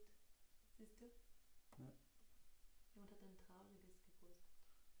explodiert. Siehst du? Ja. Jemand hat ein trauriges gepostet.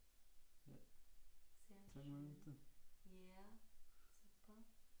 Ja. Sehr Sag mal schön. bitte. Yeah, super.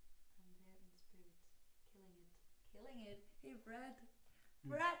 I'm there in spirit. Killing it. Killing it. Hey, Brad.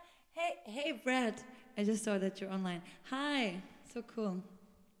 Brad. Hey, Brad. I just saw that you're online. Hi. So cool.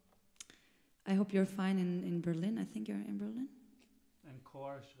 I hope you're fine in Berlin. I think you're in Berlin.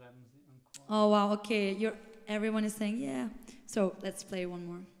 Encore schreiben sie. Encore. Oh, wow. Okay. Everyone is saying, yeah. So let's play one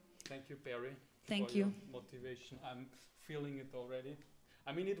more. Thank you, Barry. Thank for you. Your motivation. I'm feeling it already.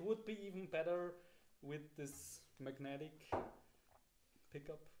 I mean, it would be even better with this magnetic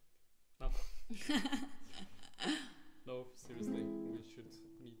pickup. No. No, seriously, we should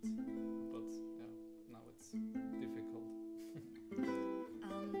meet. But yeah, now it's difficult.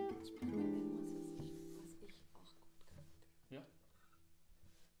 Spielen wir irgendwas, was ich auch gut kann. Ja.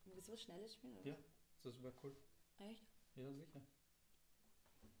 Willst du was Schnelles spielen? Oder? Ja, das wäre cool. Echt? Ja, sicher.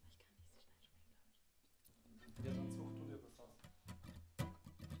 Ich kann nicht so schnell spielen, glaube ich. Ja, dann such du dir was aus.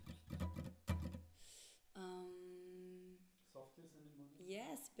 Softies anymore?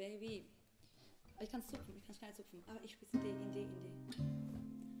 Yes, baby. Ich kann zupfen, ich kann schnell zupfen. Aber ich spiele in D.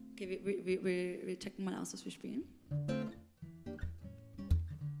 Okay, wir checken mal aus, was wir spielen.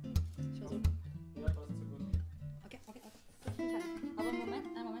 Schau so. Ja, passt so gut. Okay. Aber Moment.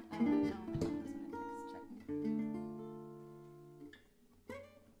 Ich muss meinen Text checken.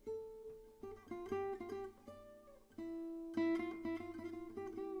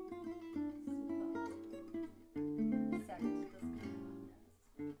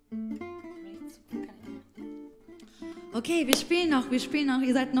 Okay, wir spielen noch.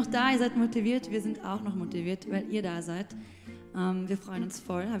 Ihr seid noch da, ihr seid motiviert. Wir sind auch noch motiviert, weil ihr da seid. Wir freuen uns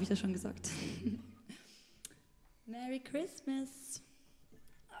voll, habe ich das schon gesagt. Merry Christmas.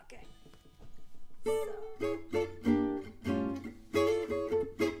 Okay.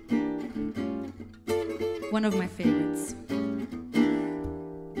 One of my favorites.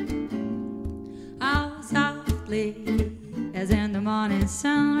 How softly as in the morning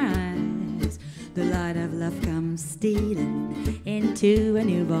sunrise, the light of love comes stealing into a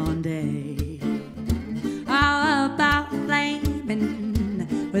newborn day. How about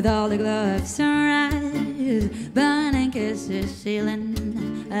flaming with all the glow of sunrise, burning kisses sealing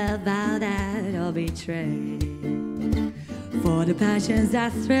a vow that I'll betray. For the passions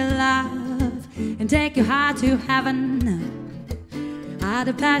that thrill love and take your heart to heaven, are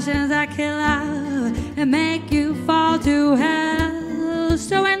the passions that kill love and make you fall to hell.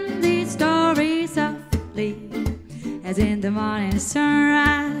 So end these stories softly, as in the morning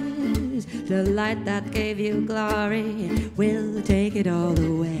sunrise. The light that gave you glory will take it all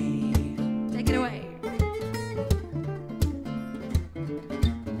away. Take it away.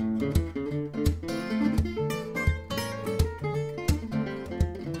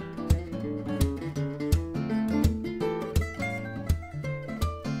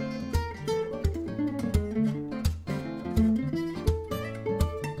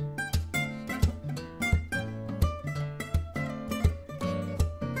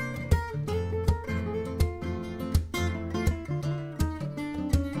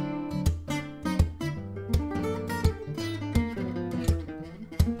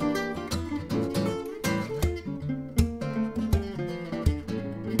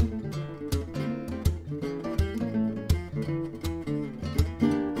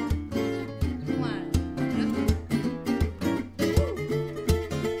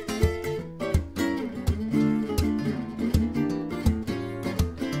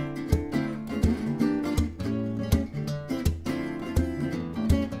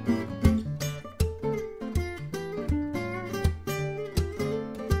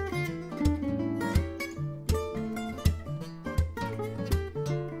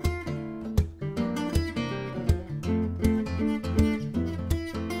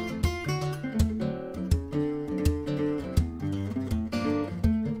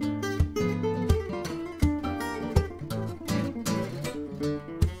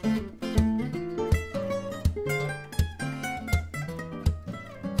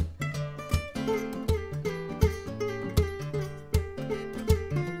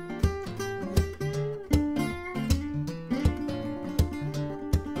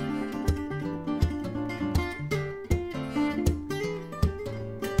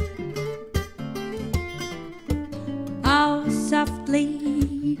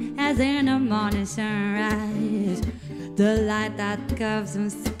 Softly as in a morning sunrise, the light that comes from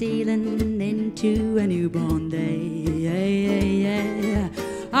stealing into a newborn day.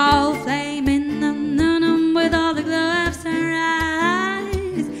 All flaming and with all the glow of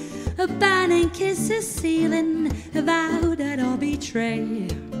sunrise, a burning kiss is sealing a vow that I'll betray.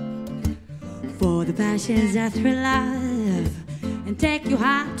 For the passions that thrill love and take you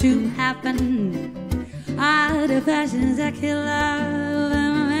high to heaven are the passions that kill love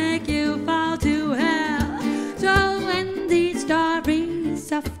and make you fall to hell. So when these stories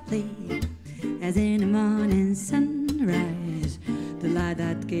softly, as in the morning sunrise, the light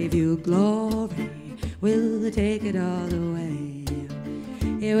that gave you glory will take it all away.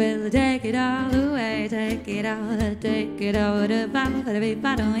 It will take it all away, take it all, take it all.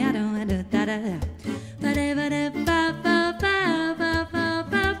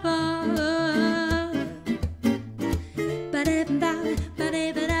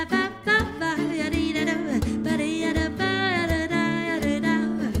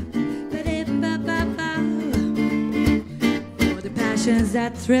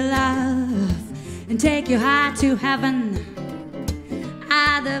 That thrill love and take you high to heaven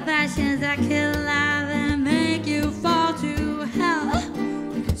are the passions that kill love and make you fall to hell.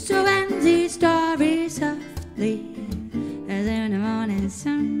 So end these stories softly, as in the morning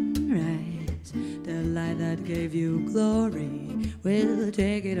sunrise, the light that gave you glory will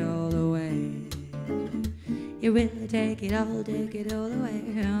take it all away. It will take it all away.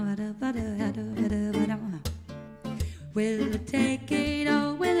 We'll take it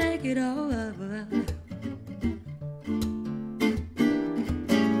all, we'll take it all.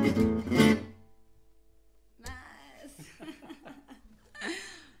 Nice.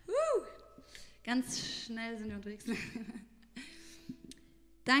 Ganz schnell sind wir unterwegs.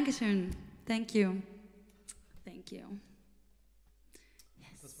 Dankeschön. Thank you. Thank you.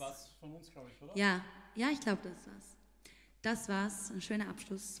 Yes. Das war's von uns, glaube ich, oder? Ja, ich glaube, das war's. Das war's. Ein schöner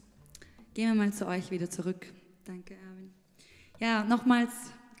Abschluss. Gehen wir mal zu euch wieder zurück. Danke, Erwin. Ja, nochmals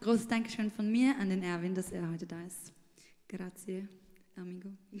großes Dankeschön von mir an den Erwin, dass er heute da ist. Grazie, amigo.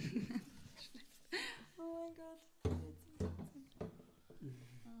 Oh mein Gott.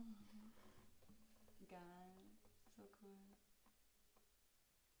 Geil, so cool.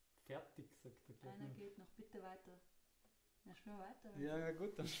 Fertig, sagt er. Einer geht noch, bitte weiter. Ja, spielen wir weiter. Ja,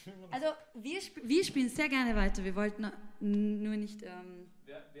 gut, dann spielen wir noch. Also, wir spielen sehr gerne weiter. Wir wollten nur nicht... Wer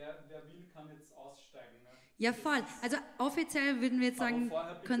will, kann jetzt aussteigen. Ne? Ja, voll. Also offiziell würden wir jetzt sagen,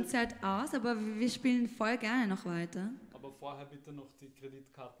 Konzert aus, aber wir spielen voll gerne noch weiter. Aber vorher bitte noch die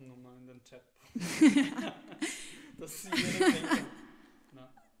Kreditkartennummer in den Chat. Dass Sie mir nicht denken.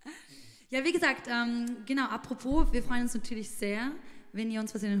 Ja, wie gesagt, genau, apropos, wir freuen uns natürlich sehr, wenn ihr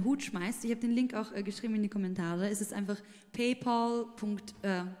uns was in den Hut schmeißt. Ich habe den Link auch geschrieben in die Kommentare. Es ist einfach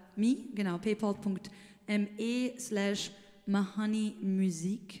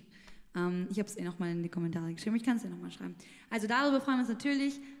paypal.me/mahoneymusik. Ich habe es nochmal in die Kommentare geschrieben. Ich kann es nochmal schreiben. Also darüber freuen wir uns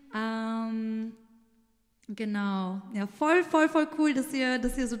natürlich. Genau. Ja, voll cool, dass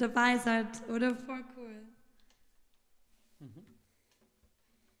ihr so dabei seid. Oder? Voll cool.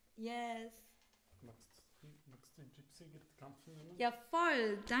 Yes. Magst du die Gypsy-Klampfen nehmen? Ja,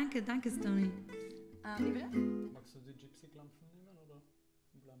 voll. Danke, Stony. Wie bitte? Magst du die Gypsy-Klampfen nehmen oder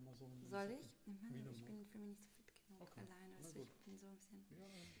bleiben wir so? Soll ich? Ich bin für mich nicht so fit genug alleine. Also ich bin so ein bisschen...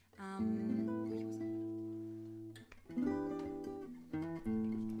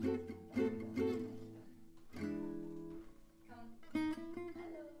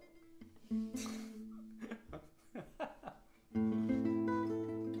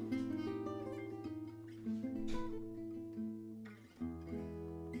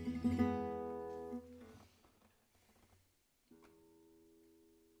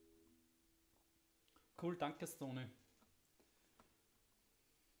 Cool, danke Stony.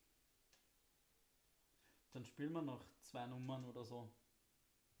 Dann spielen wir noch 2 Nummern oder so.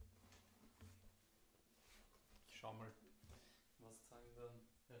 Ich schau mal, was da in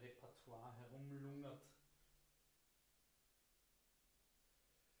der Repertoire herumlungert.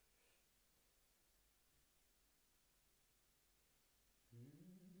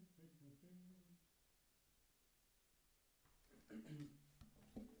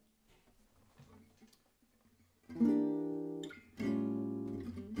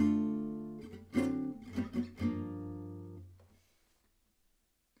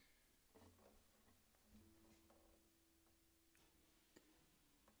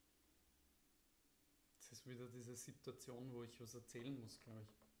 Es ist wieder diese Situation, wo ich was erzählen muss, glaube ich.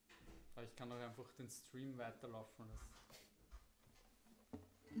 Aber ich kann auch einfach den Stream weiterlaufen lassen.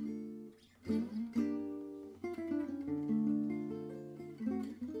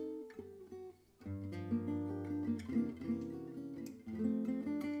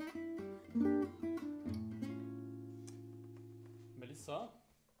 Melissa,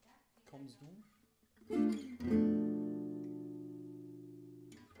 kommst du?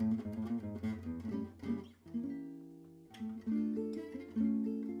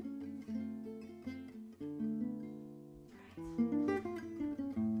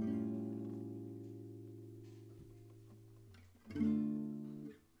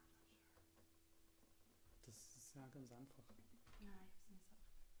 Ganz einfach. Nein, ich bin so.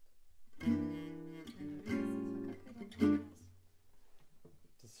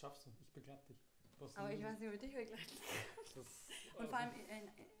 Das schaffst du, ich begleite dich. Aber ich weiß nicht, ob ich dich begleiten kann. Und vor allem,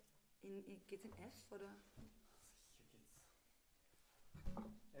 geht's in F oder? Sicher geht's.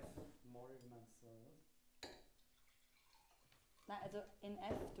 F-Moll meinst du, oder? Nein, also in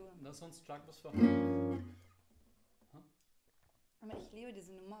F, du. Na, sonst schlag was vor. Aber ich liebe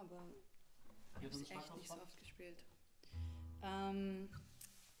diese Nummer, aber ich habe sie echt nicht so oft gespielt. Von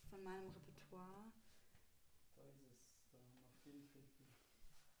meinem Repertoire. Da ist es, da haben wir viel.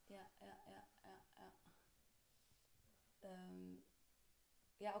 Ja.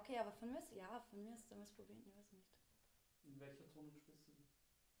 Ja, okay, aber von mir ist, sollen wir es probieren? Ich weiß nicht. In welcher Tonung spielst du?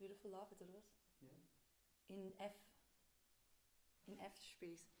 Beautiful Love, oder was? Ja. In F. In F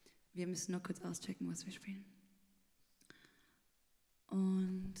spiele ich's. Wir müssen nur kurz auschecken, was wir spielen.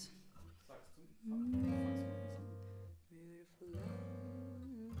 Und... Sagst du? Fangst du an? Beautiful Love.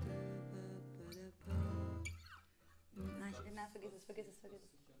 Nein, vergiss es. Erwin, vergiss es. Ich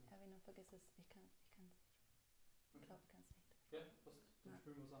kann es nicht. Ich glaube, ich kann es nicht. Ja, was? Dann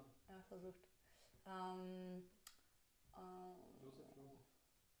spielen wir es an. Ja, versucht. Josef.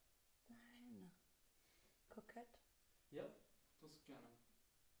 Nein. Kokett? Ja, das gerne.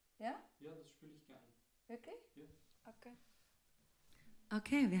 Ja? Ja, das spiele ich gerne. Wirklich? Ja. Okay.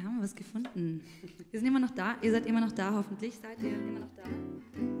 Okay, wir haben was gefunden. Wir sind immer noch da. Ihr seid immer noch da, hoffentlich. Seid ihr immer noch da?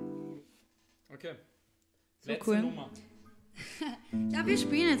 Okay. So Letzte cool. Nummer. Ja, wir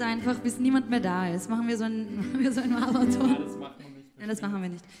spielen jetzt einfach, bis niemand mehr da ist. Machen wir so ein Marathon. Nein, das machen wir nicht. Nein, das machen wir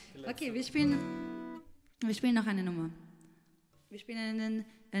nicht. Okay, wir spielen noch eine Nummer. Wir spielen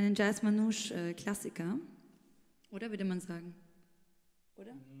einen Jazz Manouche Klassiker. Oder würde man sagen?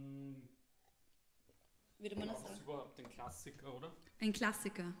 Oder? Würde man das sagen? Das ist überhaupt ein Klassiker, oder? Ein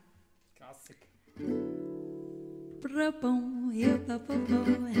Klassiker. Klassik.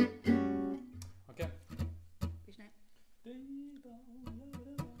 Okay. Wie schnell?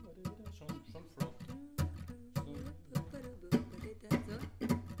 Schon flott.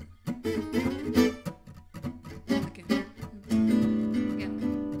 Okay. Ja.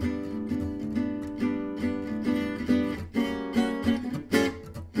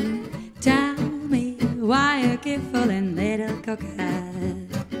 coquette,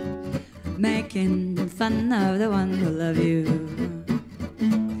 making fun of the one who love you.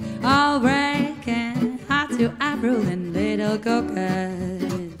 All breaking hearts you are ruling, little coquette,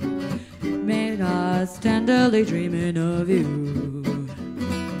 made us tenderly dreaming of you.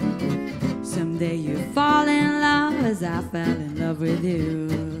 Someday you fall in love as I fell in love with you.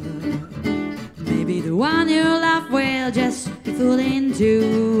 Maybe the one you love will just be fooling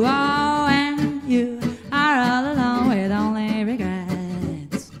too. Oh, and you are all alone with only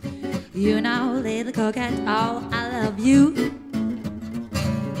regrets. You know, little coquette, oh, I love you.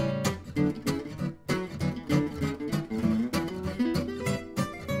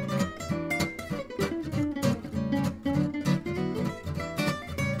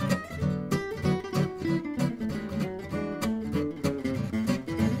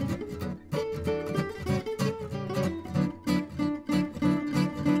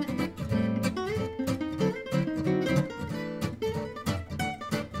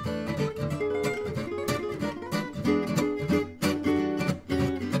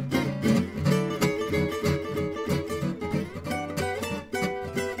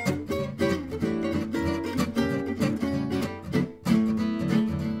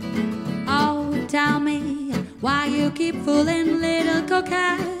 Tell me why you keep fooling, little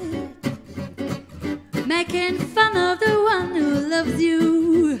coquette, making fun of the one who loves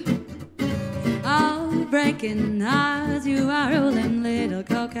you. Oh, breaking hearts you are ruling, little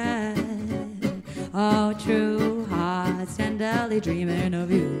coquette. Oh, true hearts tenderly dreaming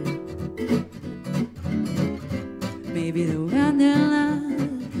of you. Maybe the one you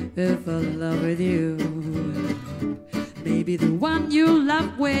love will fall in love with you. Maybe the one you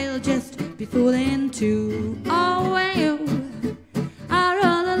love will just be fooling too. Oh, when you are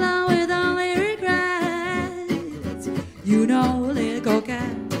all alone with only regrets. You know, little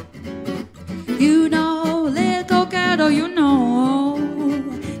coquette, you know, little coquette, oh, you know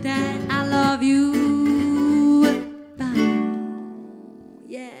that I love you.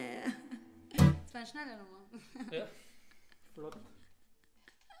 Yeah. Das war eine schnelle Nummer. Ja, flott.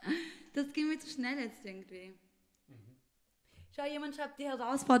 Das ging mir zu schnell jetzt irgendwie. Schau, jemand schreibt, die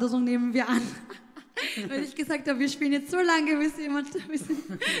Herausforderung nehmen wir an. Weil ich gesagt habe, wir spielen jetzt so lange, bis jemand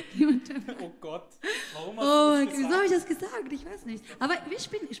Oh Gott, warum hast oh, du das gesagt? Wieso habe ich das gesagt? Ich weiß nicht. Aber wir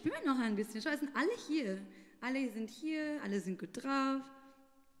spielen noch ein bisschen. Schau, es sind alle hier. Alle sind hier, alle sind gut drauf.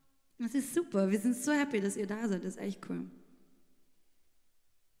 Das ist super. Wir sind so happy, dass ihr da seid. Das ist echt cool.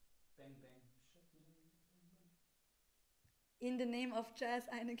 Bang, bang. In the name of Jazz,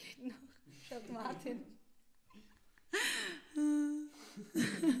 eine geht noch. Schaut Martin.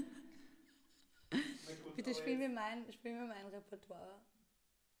 Bitte spielen wir mein Repertoire.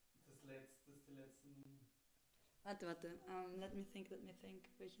 Die letzten. Warte. Let me think.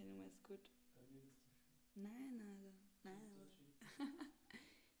 Welche Nummer ist gut? Nein.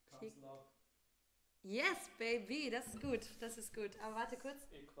 Comes Love. Yes, baby, das ist gut. Aber warte kurz.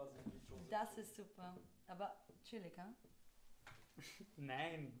 Quasi wie Joseph. Das ist super. Aber chillig, ha?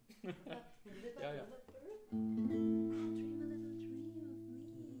 Nein. Ja.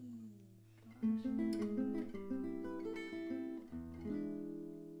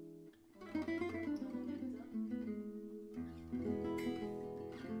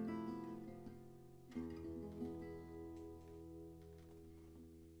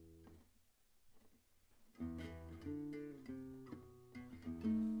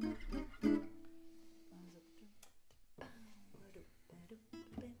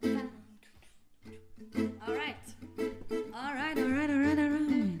 All right.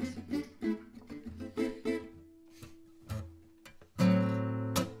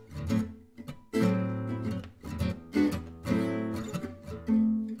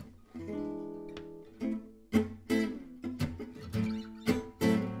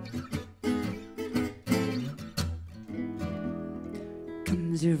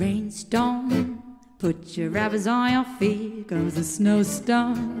 Comes a rainstorm, put your rubbers on your feet. Comes a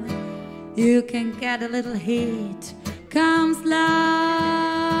snowstorm, you can get a little heat. Comes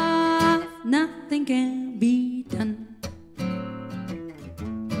love, nothing can be done.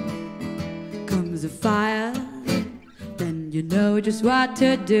 Comes a fire, then you know just what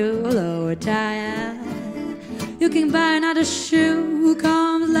to do. Lower tire, you can buy another shoe.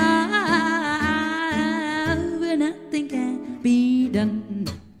 Comes love, nothing can be done.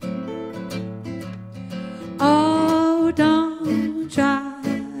 Oh, don't try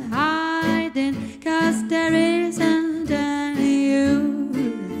hiding, 'cause there isn't any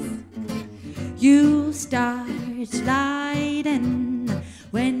use. You start sliding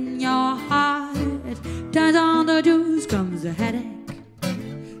when your heart turns on the juice. Comes a headache,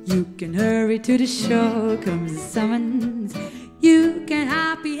 you can hurry to the show. Comes a summons,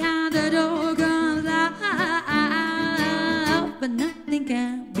 right behind the door comes love, but nothing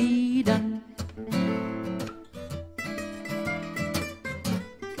can be done.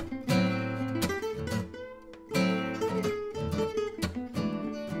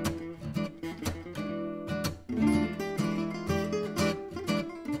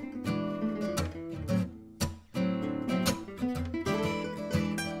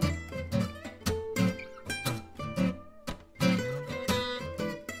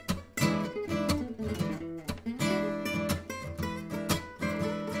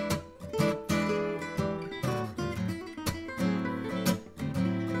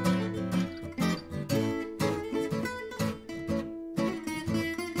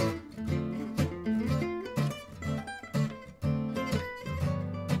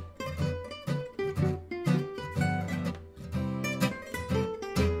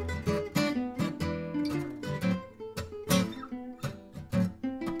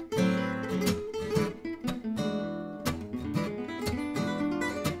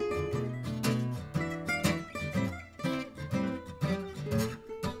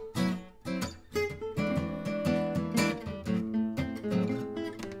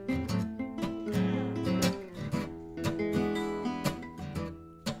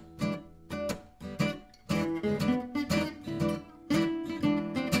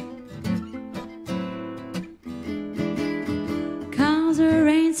 A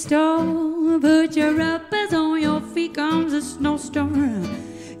rainstorm, put your rubbers on your feet, comes a snowstorm.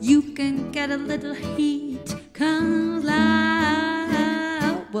 You can get a little heat, comes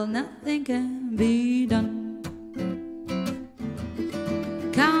loud. Well, nothing can be done.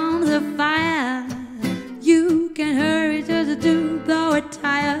 Comes a fire, you can hurry to blow a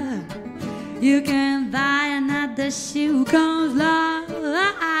tire. You can buy another shoe, comes loud.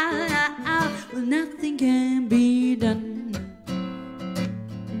 Well, nothing can be done.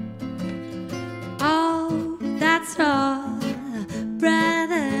 Oh, that's all,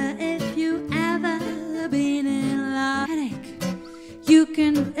 brother, if you ever been in love. Headache, you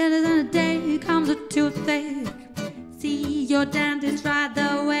can, in a day comes a toothache. See your dentist right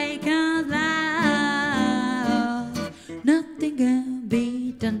the way comes loud. Nothing can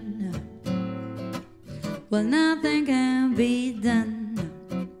be done. Well, nothing can be done.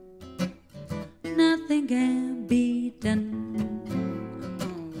 Nothing can be done.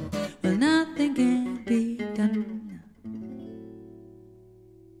 Well, nothing can be done.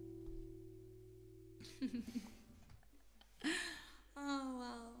 Oh,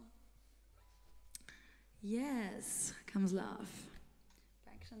 wow. Yes, comes love.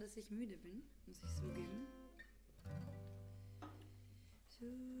 Dankeschön, dass ich müde bin. Muss ich so gehen.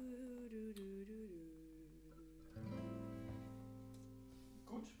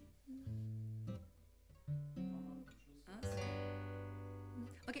 Gut.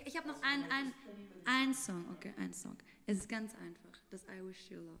 Okay, ich habe noch einen Song. Okay, ein Song. Es ist ganz einfach. Das I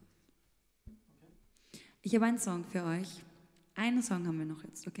Wish You Love. Ich habe einen Song für euch. Einen Song haben wir noch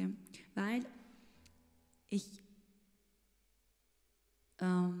jetzt, okay? Weil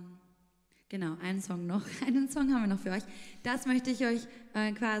genau, einen Song noch. Einen Song haben wir noch für euch. Das möchte ich euch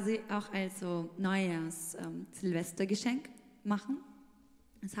quasi auch als so Neujahrs-Silvestergeschenk machen.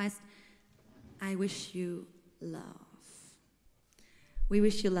 Das heißt, I Wish You Love. We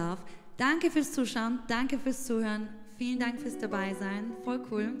wish you love. Danke fürs Zuschauen, danke fürs Zuhören, vielen Dank fürs Dabeisein, voll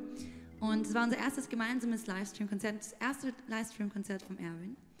cool. Und es war unser erstes gemeinsames Livestream-Konzert, das erste Livestream-Konzert vom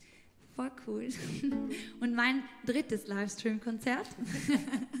Erwin. Voll cool. Und mein drittes Livestream-Konzert.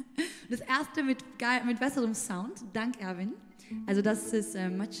 Das erste mit besserem Sound, dank Erwin. Also das ist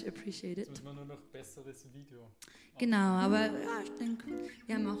much appreciated. Jetzt müssen wir nur noch besseres Video. Genau, aber ja, ich denke,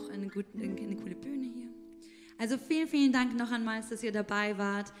 wir haben auch eine coole Bühne hier. Also vielen, vielen Dank noch einmal, dass ihr dabei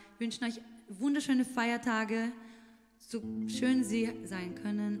wart. Wir wünschen euch wunderschöne Feiertage, so schön sie sein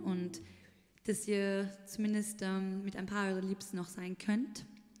können und dass ihr zumindest mit ein paar eurer Liebsten noch sein könnt.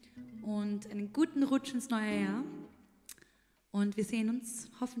 Und einen guten Rutsch ins neue Jahr. Und wir sehen uns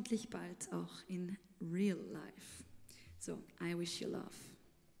hoffentlich bald auch in real life. So, I wish you love.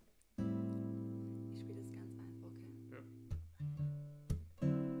 Ich spiele das ganz einfach, okay?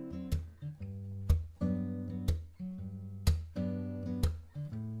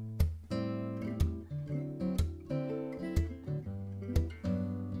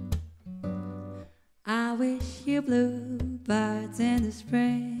 I wish you bluebirds in the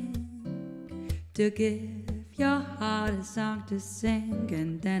spring to give your heart a song to sing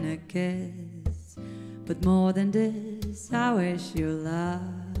and then a kiss. But more than this, I wish you love.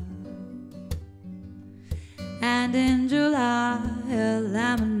 And in July, a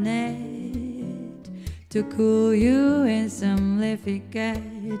lemonade to cool you in some leafy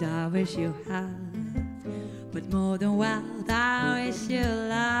gate. great, I wish you have. But more than wealth, I wish you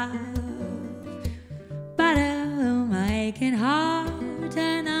love. But I'm aching heart,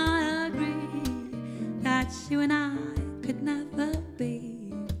 and I agree that you and I could never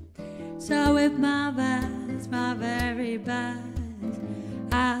be. So with my best, my very best,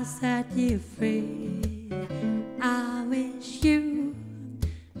 I'll set you free. I wish you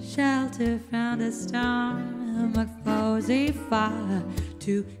shelter from the storm, a cozy fire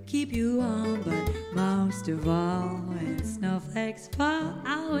to keep you warm. But most of all, when snowflakes fall,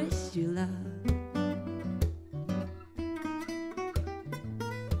 I wish you love.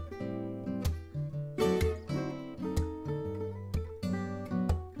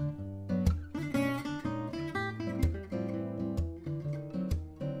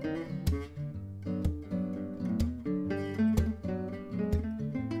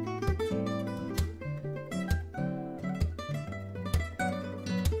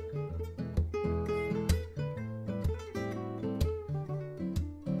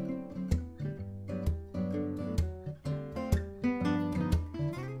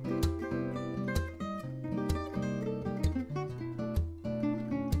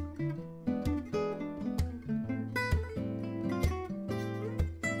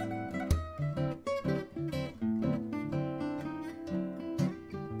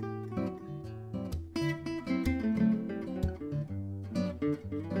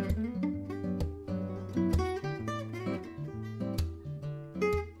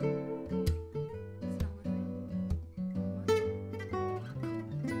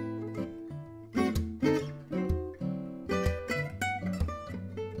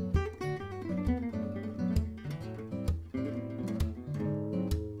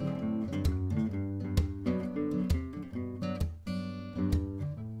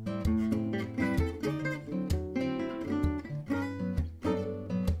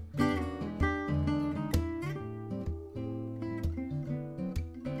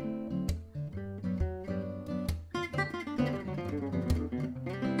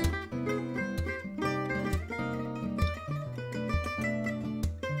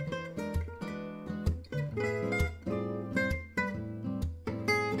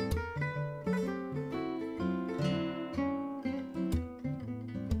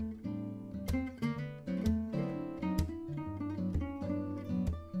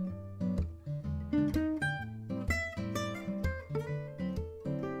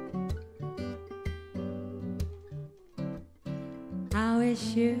 I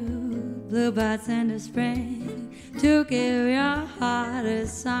wish you bluebirds in the spring to give your heart a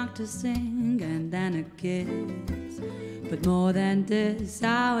song to sing and then a kiss. But more than this,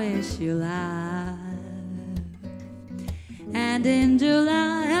 I wish you life. And in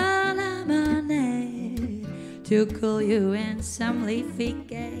July, a lemonade to cool you in some leafy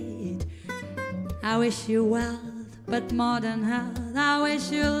gate. I wish you wealth, but more than health, I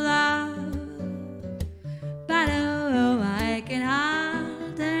wish you love. But oh, I can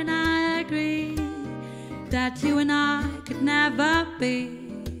heart, and I agree that you and I could never be.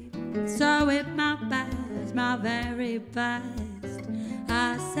 So with my best, my very best,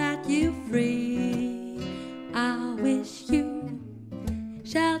 I set you free. I wish you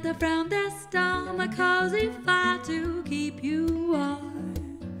shelter from the storm, a cozy fire to keep you warm.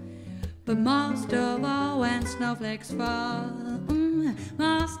 But most of all, when snowflakes fall,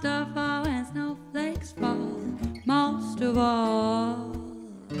 most of all, when snowflakes fall, most of all,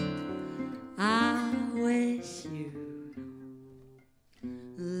 I wish you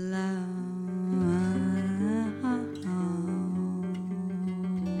love.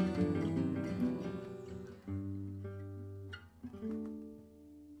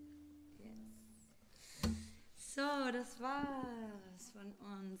 So, das war's von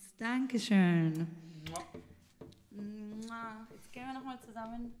uns. Dankeschön. Jetzt gehen wir nochmal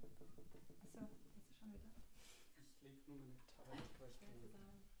zusammen. Achso, jetzt schon wieder. Ich leg nur meine Gitarre gleich hin.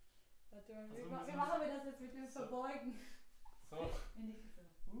 Warte mal, wie machen wir das jetzt mit dem Verbeugen? So.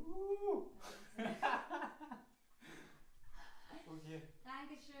 Okay.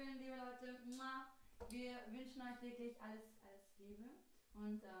 Dankeschön, liebe Leute. Wir wünschen euch wirklich alles Liebe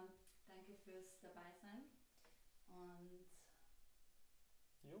und danke fürs Dabeisein. Und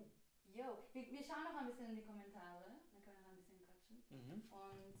wir schauen noch ein bisschen in die Kommentare, dann können wir noch ein bisschen quatschen.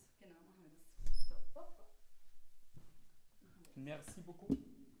 Und genau, machen wir das. So. Merci beaucoup.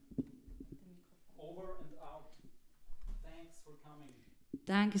 Over and out. Thanks for coming.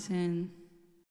 Dankeschön.